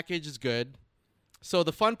overall package is good. So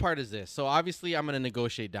the fun part is this. So obviously I'm going to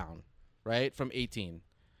negotiate down, right, from 18.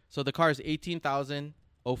 So the car is 18,000,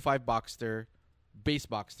 05 Boxster, base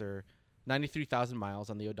Boxster, 93,000 miles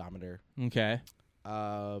on the odometer. okay.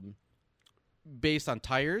 Based on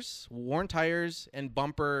tires, worn tires, and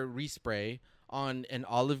bumper respray on an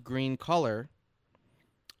olive green color.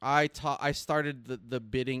 I started the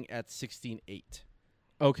bidding at 16.8.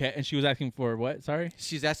 Okay, and she was asking for what? Sorry.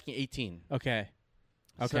 She's asking 18. Okay.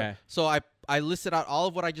 Okay. So I listed out all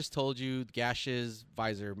of what I just told you: gashes,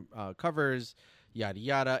 visor covers, yada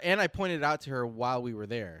yada, and I pointed it out to her while we were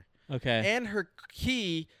there. okay. And her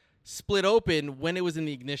key split open when it was in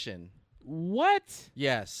the ignition. What?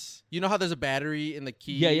 Yes. You know how there's a battery in the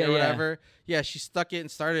key Yeah, yeah, or yeah. whatever? Yeah, she stuck it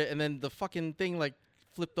and started it, and then the fucking thing like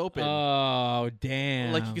flipped open. Oh,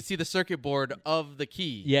 damn. Like you could see the circuit board of the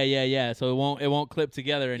key. Yeah, yeah, yeah. So it won't clip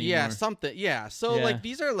together anymore. Yeah, something. Yeah. So Yeah. like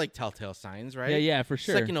these are like telltale signs, right? Yeah, yeah, for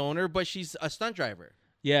sure. Second owner, but she's a stunt driver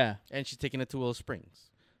Yeah. and she's taking it to Willow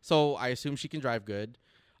Springs. So I assume she can drive good.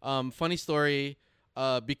 Funny story,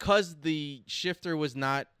 because the shifter was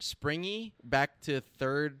not springy back to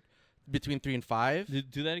third between 3 and 5.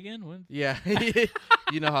 Do that again? What? Yeah.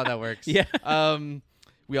 You know how that works. Yeah.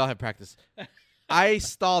 We all have practice. I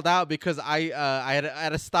stalled out because I had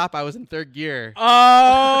at a stop. I was in third gear.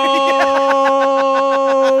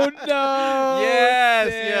 Oh no! Yes,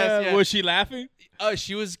 Damn. yes, yes. Was she laughing?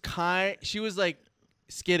 She was like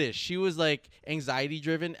skittish. She was like anxiety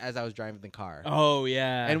driven as I was driving the car. Oh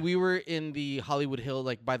yeah. And we were in the Hollywood Hill,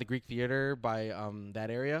 like by the Greek Theater, by that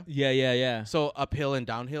area. yeah, yeah, yeah. So uphill and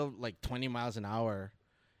downhill, like 20 miles an hour.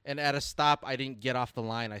 And at a stop, I didn't get off the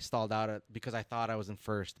line. I stalled out because I thought I was in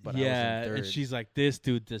first, but I was in third. And she's like, this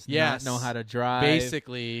dude does not know how to drive.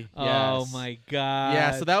 Basically, Oh, my God.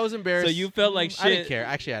 Yeah, so that was embarrassing. So you felt like shit. I didn't care.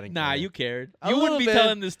 Actually, I didn't care. Nah, you cared. A You wouldn't little be bit.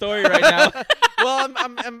 telling this story right now. Well,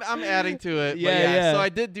 I'm adding to it. But Yeah. So I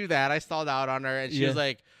did do that. I stalled out on her, and she Yeah. was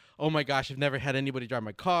like, "Oh my gosh, I've never had anybody drive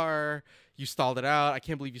my car. You stalled it out. I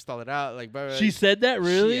can't believe you stalled it out." Like, blah, blah, She said that,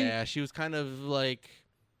 really? Yeah, she was kind of like,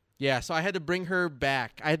 yeah. So I had to bring her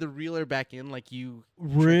back. I had to reel her back in, like you.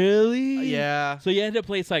 Really? Yeah. So you had to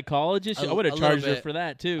play psychologist? I would have a charged little her for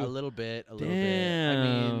that, too. A little bit. I mean,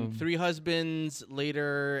 Damn. 3 husbands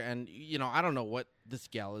later, and I don't know what this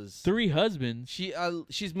gal is. 3 husbands?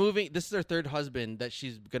 She's moving. This is her 3rd husband that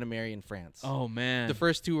she's gonna marry in France. Oh, man. The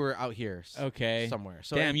first 2 were out here. Okay. Somewhere.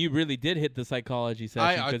 So Damn, you really did hit the psychology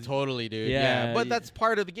session. I totally do. Yeah. But that's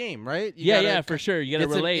part of the game, right? Yeah, for sure. You gotta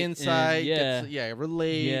get some relate. insight. And,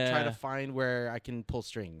 Relate. Yeah. Try to find where I can pull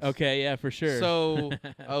strings. Okay, yeah, for sure. So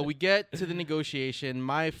we get to the negotiation.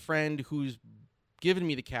 My friend who's given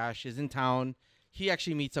me the cash is in town. He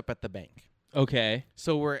actually meets up at the bank. Okay.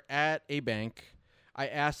 So we're at a bank. I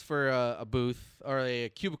asked for a booth or a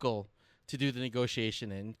cubicle to do the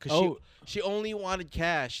negotiation in because she only wanted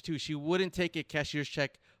cash too. She wouldn't take a cashier's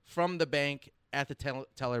check from the bank at the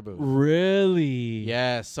teller booth. Really?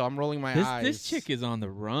 Yes. So I'm rolling my eyes. This chick is on the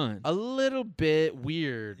run. A little bit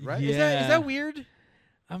weird, right? Yeah. Is that weird?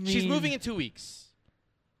 I mean, She's moving in 2 weeks.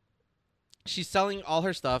 She's selling all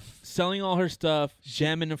her stuff.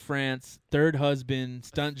 Jamming to France, 3rd husband,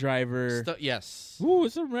 stunt driver. Yes. Ooh,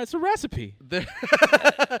 it's a recipe.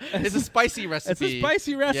 It's a spicy recipe. It's a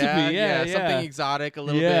spicy recipe. Yeah. Something exotic, a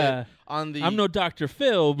little bit on the. I'm no Dr.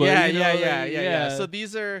 Phil, but yeah. So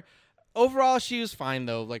these are. Overall, she was fine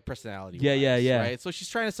though, like personality. Yeah. Right. So she's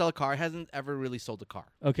trying to sell a car. Hasn't ever really sold a car.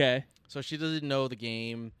 Okay. So she doesn't know the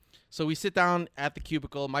game. So we sit down at the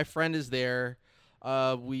cubicle. My friend is there.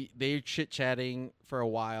 They're chit chatting for a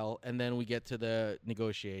while, and then we get to the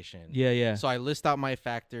negotiation. Yeah. So I list out my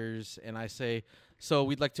factors, and I say, "So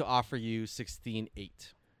we'd like to offer you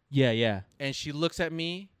 16.8." Yeah. And she looks at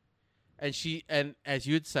me, and as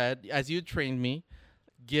you had said, as you had trained me,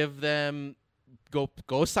 give them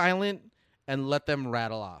go silent and let them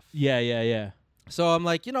rattle off. Yeah. So I'm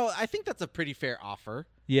like, I think that's a pretty fair offer.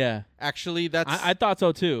 Yeah. Actually, that's. I thought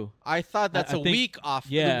so too. I thought that's I a think- weak offer.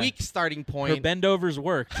 yeah. The weak starting point. Her bendovers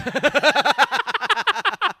worked.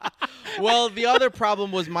 Well, the other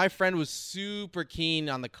problem was my friend was super keen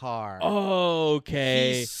on the car.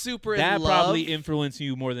 Okay. He's super that in love. probably influenced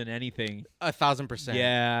you more than anything. 1,000%.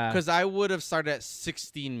 Yeah. Because I would have started at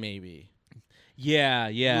 16 maybe. Yeah.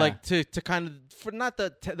 Like to kind of for not the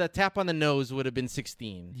tap on the nose would have been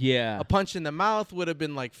 16. Yeah. A punch in the mouth would have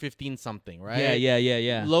been like 15 something, right?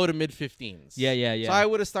 Yeah. Low to mid 15s. Yeah. So I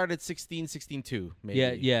would have started 16.2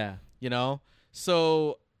 maybe. Yeah.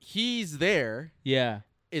 So he's there. Yeah.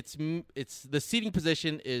 It's the seating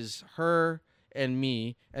position is her and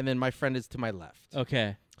me, and then my friend is to my left.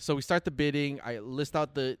 Okay. So we start the bidding. I list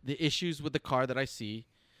out the issues with the car that I see.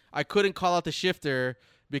 I couldn't call out the shifter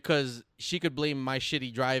because she could blame my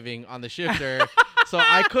shitty driving on the shifter. So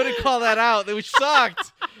I couldn't call that out, which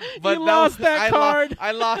sucked. But You lost that card.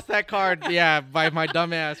 I lost that card, by my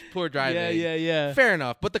dumbass poor driving. Yeah. Fair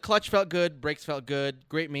enough. But the clutch felt good. Brakes felt good.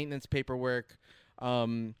 Great maintenance paperwork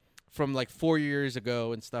from like 4 years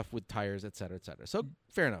ago and stuff with tires, et cetera, et cetera. So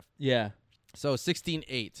fair enough. Yeah. So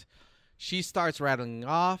 16.8. She starts rattling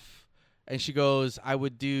off, and she goes, I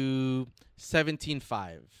would do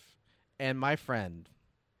 17.5. And my friend,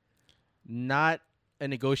 not a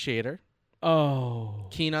negotiator,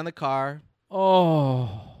 keen on the car,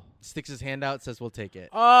 sticks his hand out, says, we'll take it.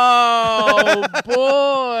 Oh,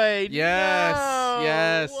 boy. Yes, no.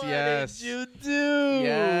 yes, What yes. did you do?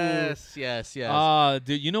 Yes. Oh,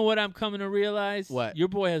 dude, you know what I'm coming to realize? What? Your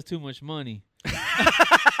boy has too much money.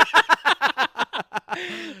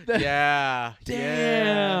 Yeah.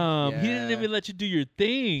 Damn. Yeah. He didn't even let you do your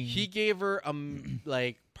thing. He gave her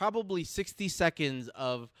like probably 60 seconds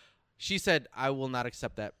of, she said, I will not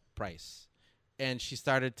accept that price. And she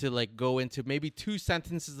started to like go into maybe 2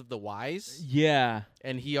 sentences of the whys. Yeah.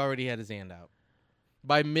 And he already had his hand out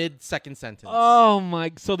by mid-second sentence. Oh,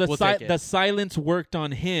 my. So We'll take it. the silence worked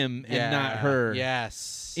on him and not her.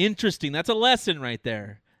 Yes. Interesting. That's a lesson right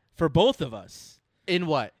there for both of us. In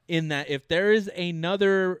what? In that if there is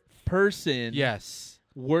another person Yes.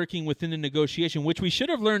 working within the negotiation, which we should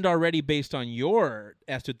have learned already based on your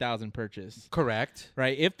S2000 purchase, Correct.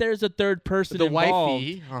 right? If there's a third person The involved,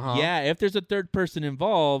 wifey. Uh-huh. yeah, if there's a third person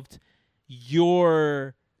involved,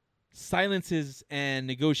 your silences and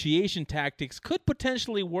negotiation tactics could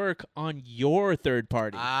potentially work on your third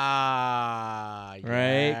party. Ah,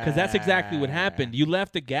 right? Because that's exactly what happened. You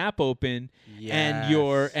left the gap open, and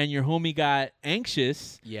your homie got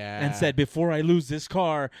anxious, and said, "Before I lose this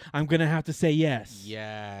car, I'm gonna have to say yes."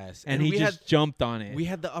 Yes, and he just jumped on it. We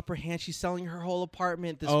had the upper hand. She's selling her whole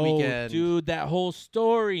apartment this oh, weekend. Dude, that whole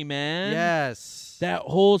story, man. Yes, that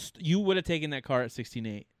whole you would have taken that car at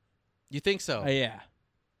 16.8. You think so? Yeah.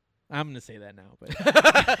 I'm going to say that now.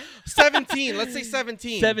 But 17. Let's say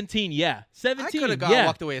 17. 17, yeah. 17. I could have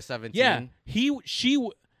walked away at 17. Yeah. She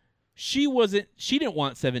didn't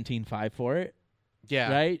want 17.5 for it. Yeah.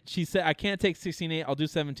 Right? She said, I can't take 16.8. I'll do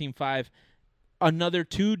 17.5. Another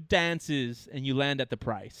 2 dances and you land at the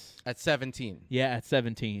price. At 17. Yeah, at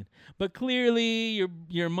 17. But clearly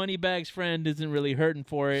your Moneybags friend isn't really hurting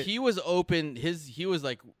for it. He was open. He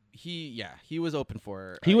was open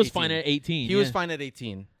for He was 18. fine at 18. He was fine at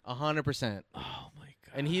 18. 100%. Oh my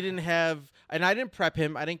god. And he didn't have, and I didn't prep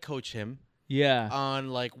him. I didn't coach him. Yeah. On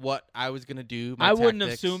like what I was gonna do. I wouldn't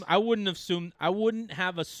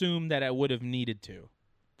have assumed that I would have needed to.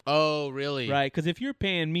 Oh, really? Right, because if you're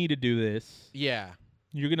paying me to do this, yeah,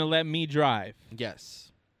 you're gonna let me drive.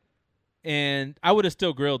 Yes. And I would have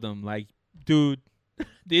still grilled him, like, dude,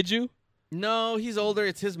 did you? No, he's older.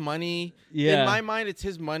 It's his money. Yeah. In my mind, it's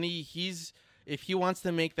his money. If he wants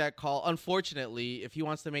to make that call, unfortunately, if he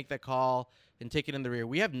wants to make that call and take it in the rear,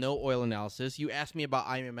 we have no oil analysis. You asked me about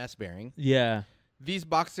IMS bearing. Yeah. These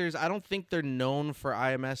Boxsters, I don't think they're known for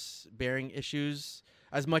IMS bearing issues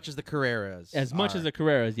as much as the Carreras. As much as the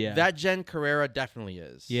Carreras, yeah. That gen Carrera definitely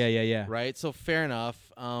is. Yeah. Right? So fair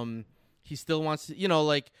enough. He still wants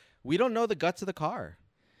to, we don't know the guts of the car.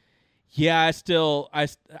 Yeah,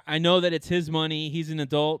 I know that it's his money. He's an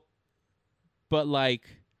adult. But,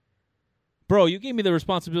 bro, you gave me the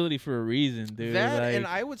responsibility for a reason, dude. And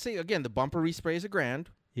I would say, again, the bumper respray is $1,000.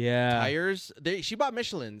 Yeah. Tires, she bought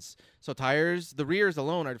Michelin's. So tires, the rears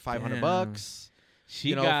alone are $500.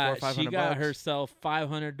 She got herself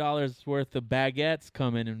 $500 worth of baguettes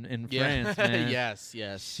coming in France, man. Yes.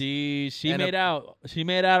 She made out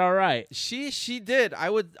all right. She did. I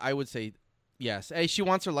would say yes. Hey, she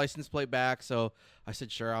wants her license plate back, so I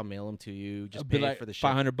said sure, I'll mail them to you. Just pay for the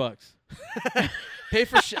shipping. $500.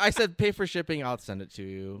 I said pay for shipping, I'll send it to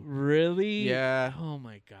you. Really? Yeah. Oh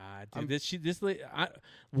my god, dude.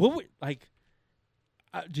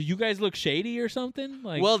 Do you guys look shady or something?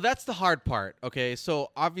 Well, that's the hard part. Okay,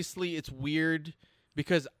 so obviously it's weird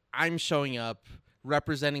because I'm showing up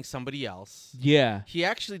representing somebody else. Yeah. He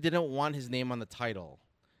actually didn't want his name on the title.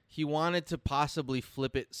 He wanted to possibly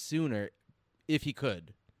flip it sooner if he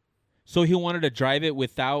could. So he wanted to drive it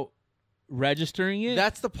without registering it?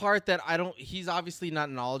 That's the part that he's obviously not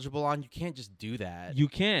knowledgeable on. You can't just do that. You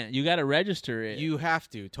can't. You got to register it. You have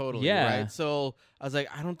to, totally. Yeah. Right? So I was like,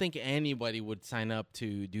 I don't think anybody would sign up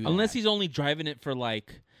to do that. Unless he's only driving it for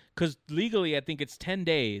because legally I think it's 10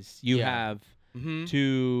 days you have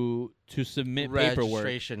to submit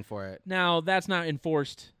registration paperwork. For it. Now, that's not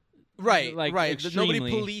enforced. Right. Extremely.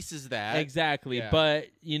 Nobody polices that. Exactly. Yeah. But,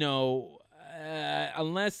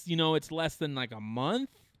 unless, it's less than a month.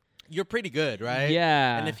 You're pretty good, right?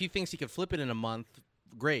 Yeah. And if he thinks he could flip it in a month,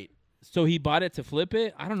 great. So he bought it to flip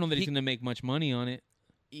it? I don't know that he's going to make much money on it.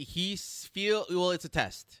 It's a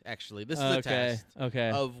test, actually. This is a test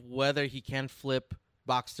of whether he can flip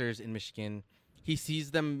Boxsters in Michigan. He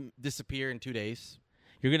sees them disappear in 2 days.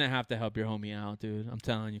 You're going to have to help your homie out, dude. I'm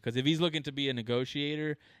telling you. Because if he's looking to be a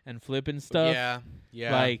negotiator and flipping stuff,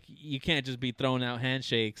 yeah. You can't just be throwing out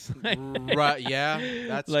handshakes. Right, yeah,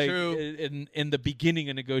 that's true. In the beginning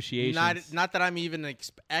of negotiations. Not that I'm even an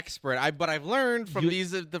expert, but I've learned from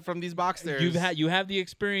these Boxsters. You have the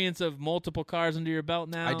experience of multiple cars under your belt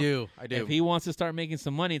now. I do. If he wants to start making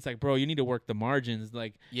some money, it's bro, you need to work the margins.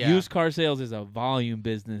 Used car sales is a volume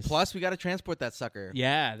business. Plus, we got to transport that sucker.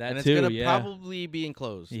 Yeah, and it's going to probably be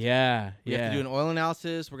enclosed. Yeah, we have to do an oil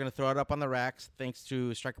analysis. We're gonna throw it up on the racks, thanks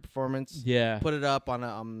to Striker Performance. Yeah, put it up on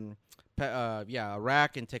a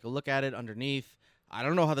rack and take a look at it underneath. I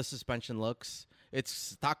don't know how the suspension looks. It's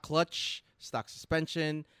stock clutch, stock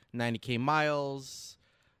suspension, 90K miles.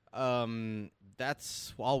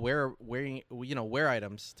 That's all wear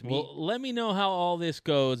items to me. Well, let me know how all this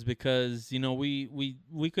goes because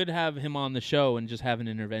we could have him on the show and just have an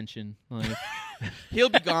intervention. He'll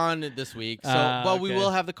be gone this week, so we will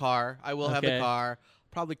have the car. I will have the car.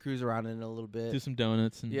 Probably cruise around in it a little bit, do some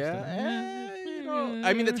donuts and stuff.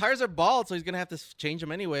 I mean, the tires are bald, so he's gonna have to change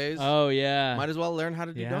them anyways. Oh yeah, might as well learn how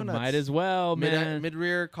to do donuts. Might as well, man.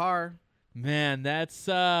 Mid-rear car. Man, that's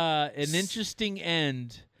an interesting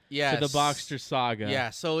end to the Boxster saga. Yeah,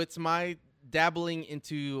 so it's my dabbling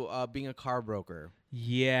into being a car broker.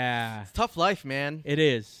 Yeah. It's a tough life, man. It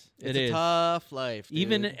is. It's a tough life, dude.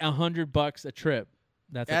 Even $100 a trip.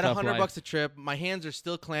 That's at a tough $100 life. a trip. My hands are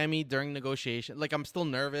still clammy during negotiation. Like, I'm still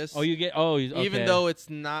nervous. Oh, you get. Oh, okay. Even though it's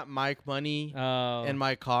not my money in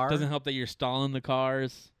my car. Doesn't help that you're stalling the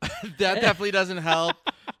cars. That definitely doesn't help.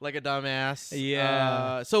 Like a dumbass.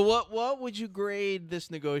 Yeah. So what would you grade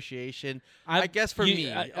this negotiation? I guess for me.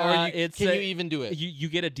 Can you even do it? You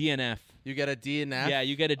get a DNF. You get a DNF? Yeah,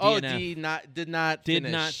 you get a Oh, DNF. did not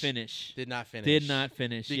finish. Did not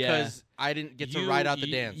finish. Because I didn't get to ride out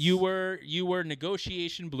the dance. You were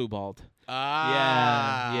negotiation blueballed.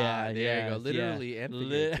 Yeah. There you go. Literally and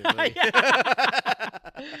figuratively.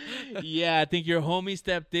 Yeah, I think your homie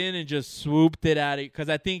stepped in and just swooped it out of you because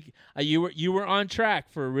I think you were on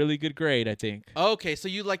track for a really good grade. I think. Okay, so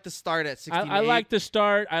you like to start at 68. I like the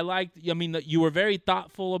start. You were very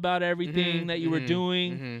thoughtful about everything that you were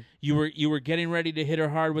doing. Mm-hmm. You were getting ready to hit her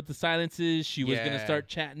hard with the silences. She was going to start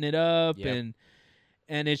chatting it up, and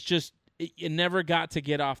it's just it never got to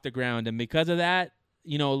get off the ground, and because of that,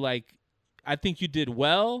 I think you did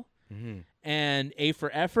well. Mm-hmm. And A for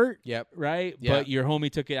effort. Yep. Right? Yep. But your homie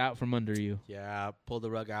took it out from under you. Yeah, pulled the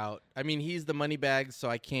rug out. I mean, he's the money bag, so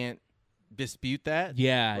I can't dispute that.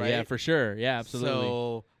 Yeah, right? Yeah, for sure. Yeah, absolutely.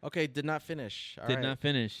 So, okay, did not finish. Did not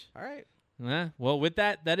finish. All right. Well, with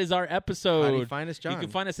that is our episode. How do you find us, John? You can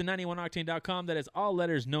find us at 91octane.com. That is all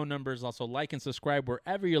letters, no numbers. Also, like and subscribe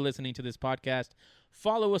wherever you're listening to this podcast.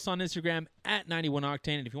 Follow us on Instagram at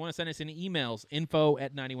 91octane. And if you want to send us any emails,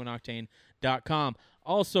 info@91octane.com.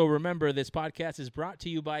 Also, remember, this podcast is brought to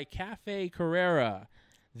you by Cafe Carrera,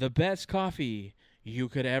 the best coffee you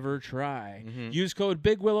could ever try. Mm-hmm. Use code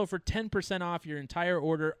Big Willow for 10% off your entire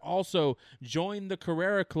order. Also, join the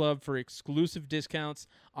Carrera Club for exclusive discounts,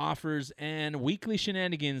 offers, and weekly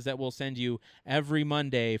shenanigans that we'll send you every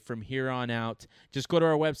Monday from here on out. Just go to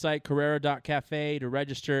our website, carrera.cafe, to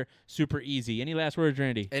register. Super easy. Any last words,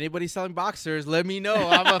 Randy? Anybody selling Boxsters, let me know.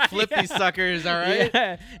 I'm going to flip these suckers, all right?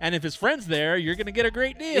 Yeah. And if his friend's there, you're going to get a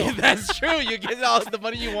great deal. That's true. You get all the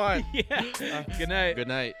money you want. Yeah. Good night. Good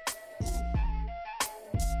night.